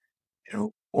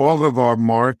 All of our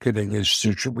marketing is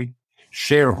we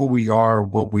share who we are,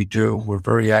 what we do. We're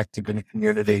very active in the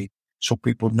community, so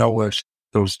people know us.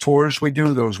 Those tours we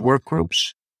do, those work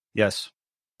groups. Yes.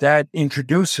 That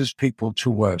introduces people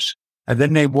to us. And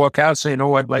then they walk out saying,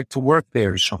 I'd like to work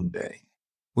there someday.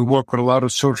 We work with a lot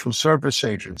of social service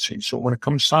agencies. So when it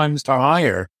comes times to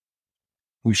hire,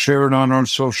 we share it on our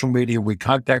social media. We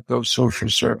contact those social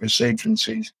service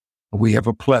agencies. And we have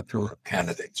a plethora of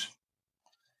candidates.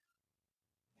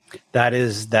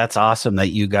 That's awesome that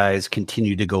you guys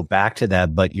continue to go back to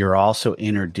that, but you're also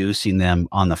introducing them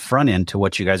on the front end to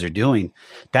what you guys are doing.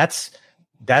 That's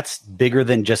bigger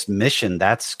than just mission.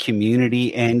 That's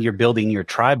community, and you're building your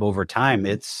tribe over time.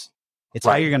 It's right.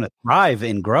 How you're going to thrive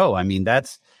and grow. I mean,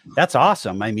 that's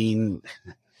awesome. I mean,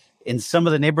 in some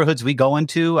of the neighborhoods we go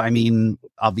into, I mean,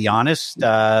 I'll be honest,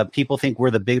 people think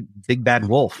we're the big bad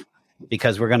wolf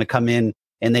because we're going to come in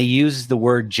And they use the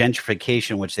word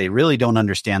gentrification, which they really don't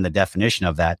understand the definition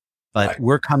of that. But Right.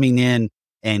 we're coming in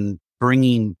and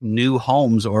bringing new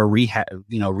homes or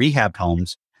rehabbed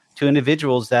homes to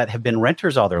individuals that have been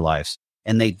renters all their lives.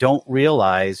 And they don't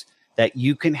realize that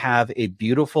you can have a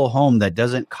beautiful home that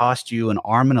doesn't cost you an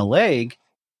arm and a leg,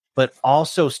 but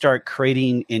also start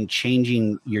creating and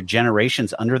changing your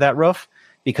generations under that roof.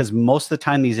 Because most of the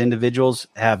time, these individuals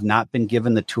have not been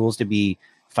given the tools to be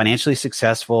financially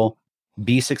successful,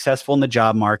 be successful in the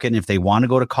job market. And if they want to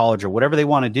go to college or whatever they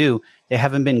want to do, they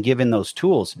haven't been given those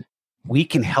tools. We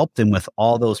can help them with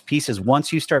all those pieces.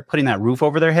 Once you start putting that roof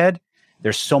over their head,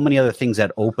 there's so many other things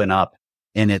that open up,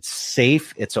 and it's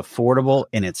safe, it's affordable,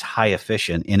 and it's high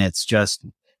efficient. And it's just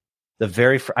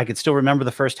I could still remember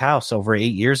the first house over 8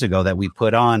 years ago that we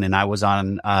put on, and I was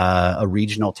on a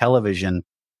regional television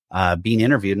being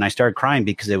interviewed, and I started crying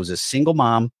because it was a single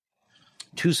mom,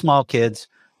 2 small kids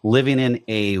living in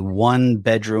a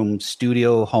 1-bedroom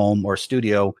studio home or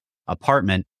studio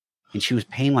apartment, and she was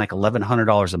paying like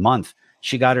 $1,100 a month.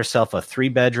 She got herself a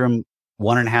 3-bedroom,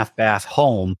 1.5 bath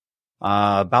home,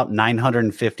 about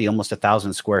 950, almost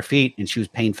 1,000 square feet, and she was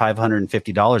paying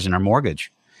 $550 in her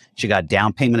mortgage. She got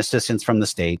down payment assistance from the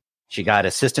state. She got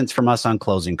assistance from us on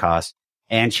closing costs.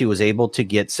 And she was able to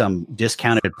get some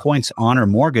discounted points on her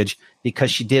mortgage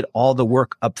because she did all the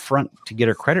work up front to get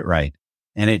her credit right.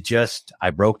 And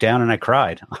I broke down and I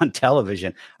cried on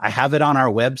television. I have it on our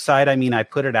website. I mean, I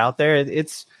put it out there.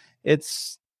 It's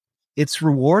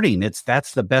rewarding.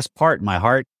 That's the best part. My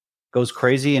heart goes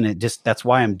crazy. And that's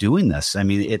why I'm doing this. I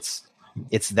mean,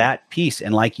 it's that piece.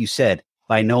 And like you said,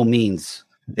 by no means,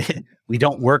 we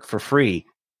don't work for free.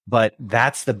 But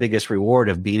that's the biggest reward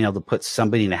of being able to put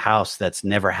somebody in a house that's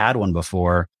never had one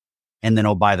before. And then,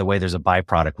 oh, by the way, there's a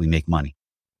byproduct. We make money.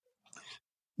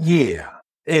 Yeah.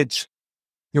 It's,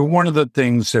 one of the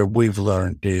things that we've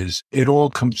learned is it all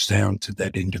comes down to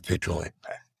that individual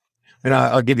impact. And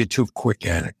I'll give you 2 quick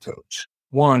anecdotes.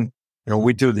 One,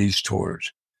 we do these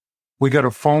tours. We got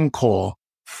a phone call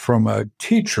from a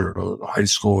teacher at a high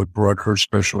school who brought her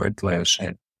special ed class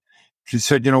in. She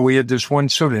said, we had this one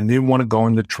student, didn't want to go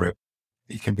on the trip.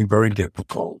 It can be very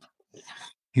difficult.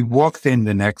 He walked in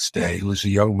the next day. He was a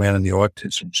young man on the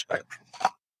autism spectrum.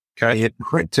 Okay. He had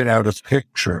printed out a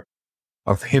picture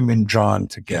of him and John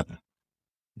together.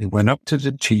 He went up to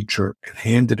the teacher and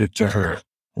handed it to her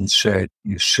and said,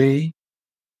 you see,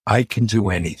 I can do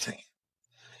anything.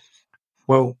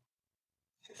 Well,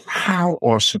 how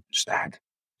awesome is that?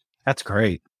 That's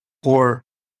great. Or,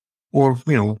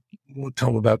 we'll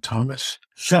tell about Thomas.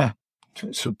 Sure.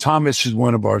 So Thomas is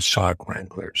one of our sock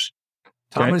wranglers.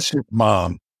 Okay. Thomas's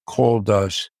mom called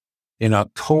us in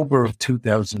October of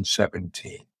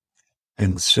 2017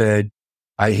 and said,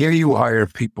 I hear you hire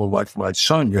people like my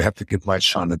son. You have to give my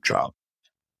son a job.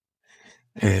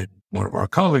 And one of our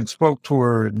colleagues spoke to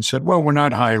her and said, well, we're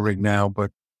not hiring now,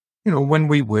 but when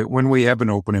we have an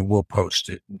opening, we'll post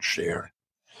it and share.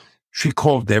 She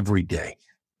called every day.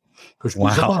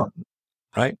 Wow.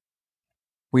 Right?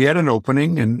 We had an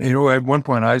opening, and, at one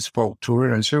point I spoke to her,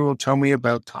 and I said, well, tell me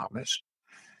about Thomas.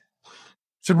 I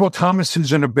said, well, Thomas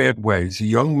is in a bad way. He's a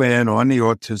young man on the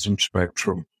autism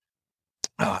spectrum,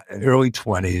 early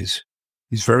 20s.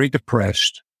 He's very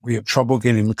depressed. We have trouble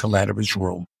getting him to come out of his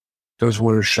room. Doesn't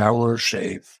want to shower or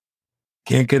shave.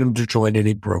 Can't get him to join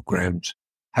any programs.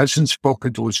 Hasn't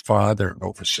spoken to his father in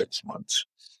over 6 months.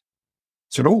 I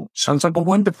said, oh, sounds like a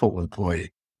wonderful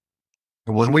employee.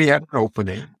 And when we had an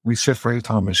opening, we said, bring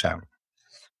Thomas out.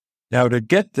 Now, to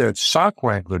get the sock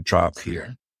wrangler job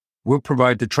here, we'll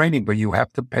provide the training, but you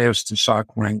have to pass the sock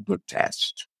wrangler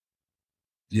test.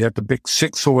 You have to pick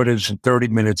 6 orders in 30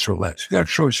 minutes or less. You got to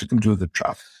show us you can do the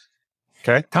job.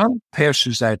 Okay. Tom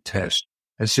passes that test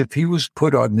as if he was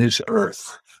put on this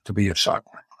earth to be a sock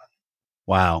wrangler.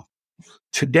 Wow.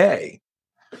 Today,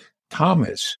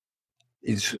 Thomas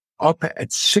is up at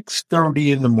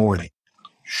 6:30 in the morning,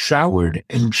 showered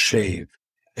and shaved,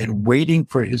 and waiting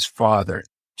for his father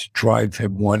to drive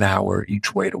him 1 hour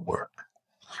each way to work.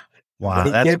 Wow,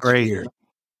 that's great. Here,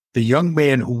 the young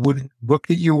man who wouldn't look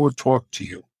at you or talk to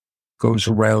you goes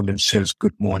around and says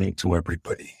good morning to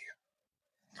everybody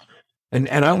here. And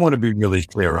I want to be really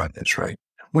clear on this, right?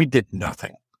 We did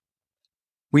nothing.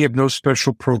 We have no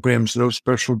special programs, no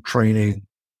special training.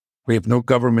 We have no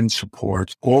government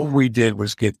support. All we did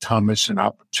was give Thomas an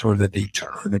opportunity to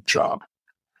earn a job.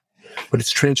 But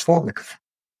it's transformative.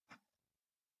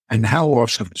 And how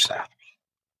awesome is that?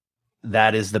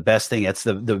 That is the best thing. It's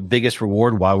the biggest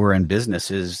reward while we're in business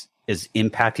is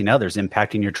impacting others,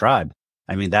 impacting your tribe.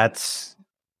 I mean, that's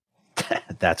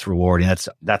rewarding.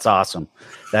 That's awesome.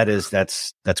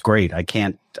 That's great. I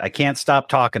can't stop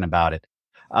talking about it.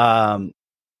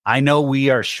 I know we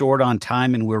are short on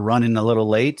time and we're running a little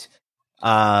late.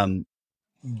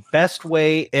 Best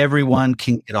way everyone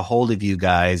can get a hold of you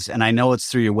guys, and I know it's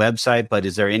through your website, but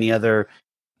is there any other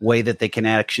way that they can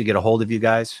actually get a hold of you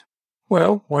guys?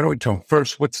 Well, why don't we tell them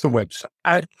first, what's the website?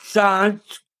 At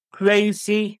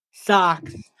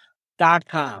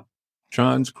johnscrazysocks.com.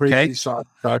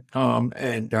 johnscrazysocks.com.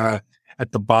 And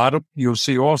at the bottom, you'll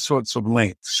see all sorts of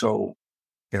links. So,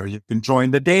 you can join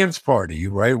the dance party,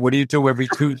 right? What do you do every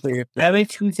Tuesday? Every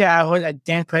Tuesday, I host a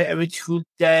dance party every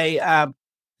Tuesday,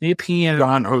 3 p.m.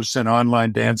 John hosts an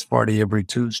online dance party every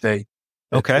Tuesday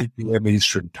at 3 p.m.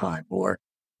 Eastern time. Or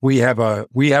we have our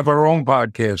own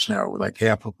podcast now, like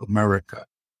half of America.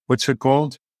 What's it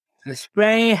called? The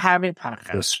Spreading Happiness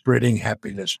Podcast. The Spreading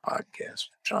Happiness Podcast,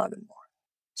 John and Mark.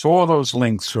 So all those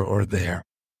links are there.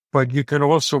 But you can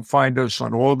also find us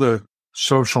on all the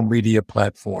social media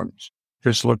platforms.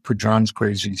 Just look for John's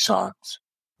Crazy Socks.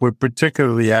 We're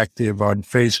particularly active on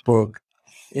Facebook,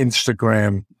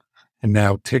 Instagram, and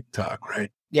now TikTok,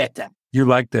 right? Yeah, You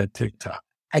like that TikTok?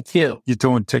 I do. You're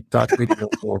doing TikTok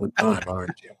videos all the time,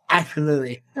 aren't you?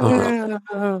 Absolutely. And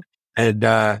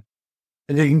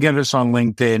you can get us on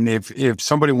LinkedIn. If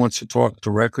somebody wants to talk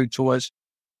directly to us,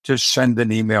 just send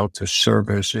an email to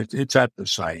service. It's at the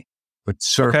site, but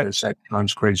service at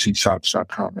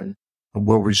johnscrazysocks.com, and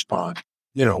we'll respond.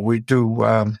 We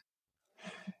do,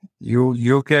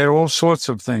 you'll get all sorts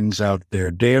of things out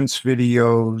there, dance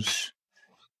videos,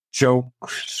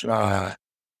 jokes.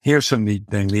 Here's a neat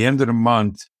thing. The end of the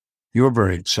month, you're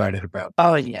very excited about.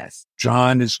 Oh, yes.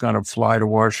 John is going to fly to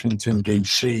Washington,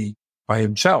 D.C. by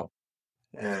himself.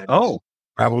 And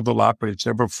traveled a lot, but he's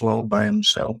never flown by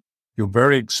himself. You're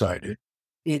very excited.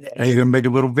 And you're going to make a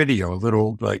little video,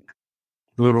 little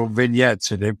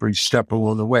vignettes at every step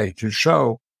along the way to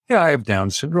show, I have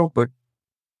Down syndrome, but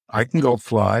I can go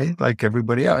fly like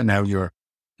everybody else. Now your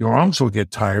arms will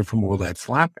get tired from all that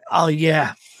flapping. Oh,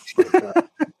 yeah.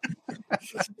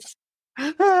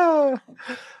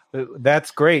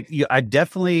 That's great. I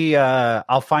definitely,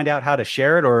 I'll find out how to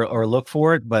share it or look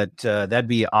for it, but that'd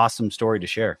be an awesome story to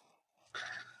share.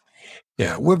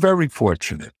 Yeah, we're very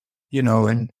fortunate,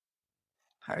 and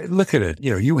look at it.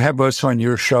 You have us on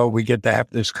your show. We get to have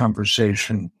this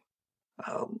conversation.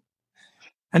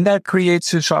 And that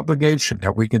creates this obligation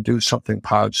that we can do something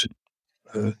positive.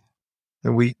 That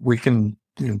we can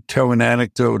tell an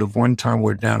anecdote of one time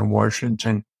we're down in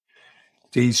Washington,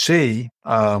 D.C.,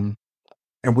 and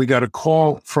we got a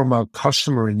call from a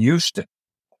customer in Houston.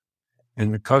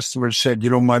 And the customer said,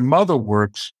 my mother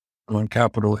works on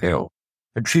Capitol Hill,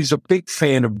 and she's a big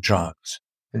fan of John's,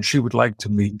 and she would like to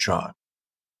meet John.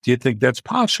 Do you think that's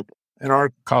possible? And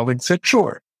our colleague said,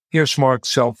 sure. Here's Mark's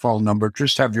cell phone number.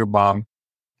 Just have your mom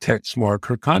text Mark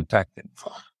her contact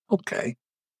info. Okay.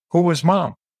 Who was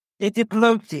mom? Nancy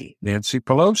Pelosi. Nancy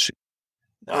Pelosi.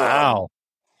 Wow.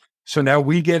 So now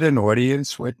we get an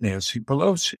audience with Nancy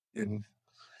Pelosi. And,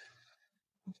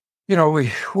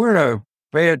 we're at a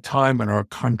bad time in our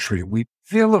country. We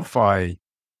vilify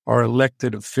our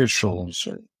elected officials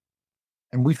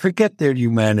and we forget their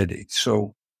humanity.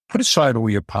 So put aside all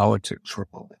your politics for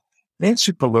a moment.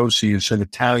 Nancy Pelosi is an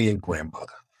Italian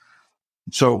grandmother.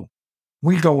 So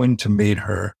we go in to meet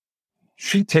her.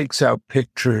 She takes out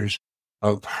pictures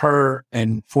of her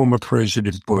and former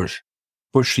President Bush,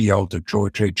 the elder,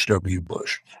 George H.W.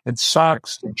 Bush, and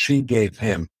socks that she gave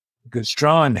him because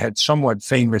John had somewhat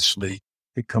famously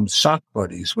become sock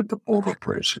buddies with the former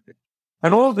president.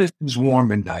 And all this is warm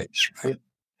and nice, right?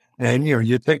 And,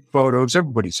 you take photos,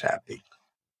 everybody's happy.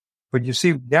 But you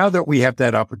see, now that we have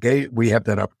that obligation, we have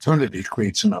that opportunity, it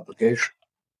creates an obligation.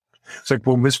 It's like,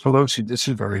 well, Ms. Pelosi, this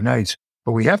is very nice,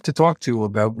 but we have to talk to you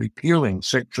about repealing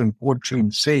Section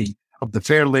 14C of the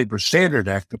Fair Labor Standards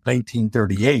Act of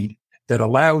 1938 that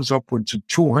allows upwards of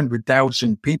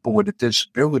 200,000 people with a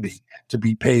disability to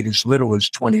be paid as little as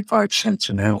 25 cents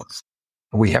an hour.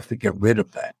 And we have to get rid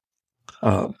of that.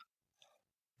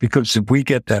 Because if we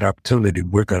get that opportunity,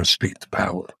 we're going to speak to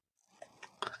power.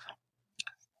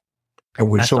 And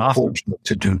we're fortunate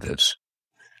to do this,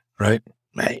 right?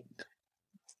 Right.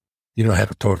 You know how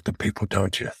to talk to people,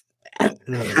 don't you?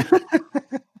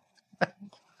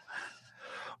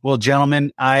 Well,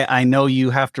 gentlemen, I know you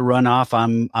have to run off.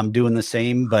 I'm doing the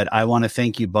same, but I want to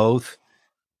thank you both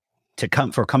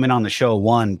for coming on the show.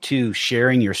 1, 2,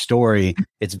 sharing your story.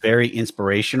 It's very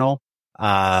inspirational.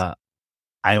 I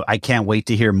can't wait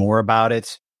to hear more about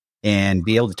it and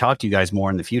be able to talk to you guys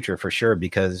more in the future for sure,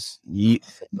 because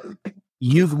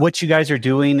what you guys are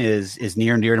doing is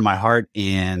near and dear to my heart,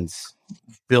 and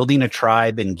building a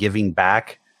tribe and giving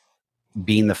back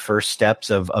being the first steps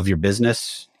of your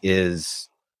business is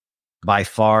by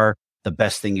far the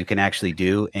best thing you can actually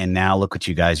do. And now look at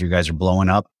you guys. You guys are blowing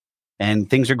up and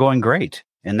things are going great.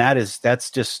 And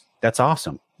that's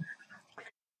awesome.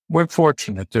 We're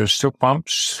fortunate. There's still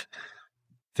bumps.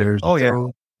 There's still,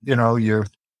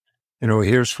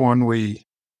 here's one. We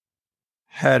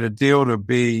had a deal to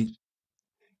be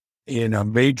in a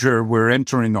major, we're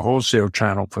entering the wholesale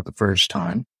channel for the first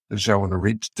time, selling the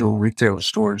retail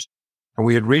stores. And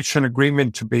we had reached an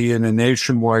agreement to be in a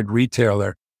nationwide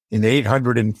retailer in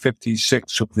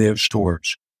 856 of their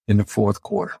stores in the fourth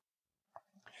quarter.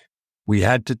 We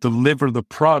had to deliver the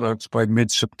products by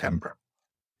mid-September.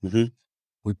 Mm-hmm.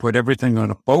 We put everything on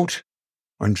a boat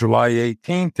on July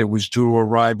 18th. It was due to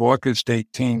arrive August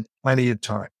 18th, plenty of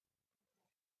time.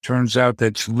 Turns out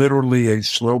that's literally a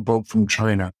slow boat from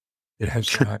China. It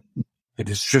has not, it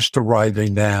is just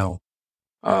arriving now.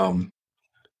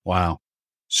 Wow.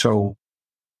 So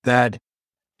that,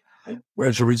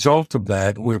 as a result of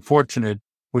that, we're fortunate.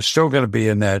 We're still going to be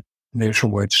in that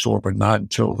nationwide store, but not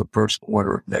until the first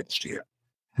quarter of next year.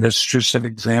 And that's just an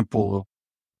example of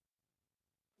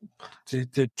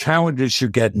the challenges you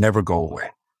get never go away.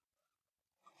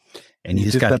 And you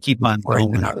just got to keep on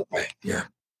going. Yeah.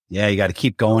 Yeah, you got to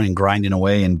keep going and grinding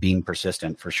away and being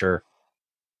persistent for sure.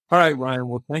 All right, Ryan.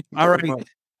 Well, thank you. All right.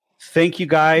 Thank you,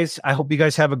 guys. I hope you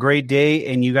guys have a great day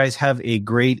and you guys have a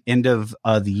great end of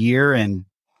the year and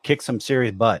kick some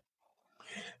serious butt.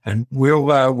 And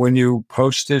we'll, when you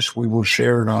post this, we will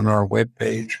share it on our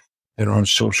webpage and on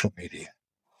social media.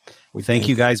 Thank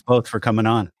you guys both for coming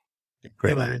on.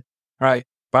 Great. All right.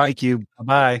 Bye. Thank you.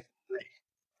 Bye.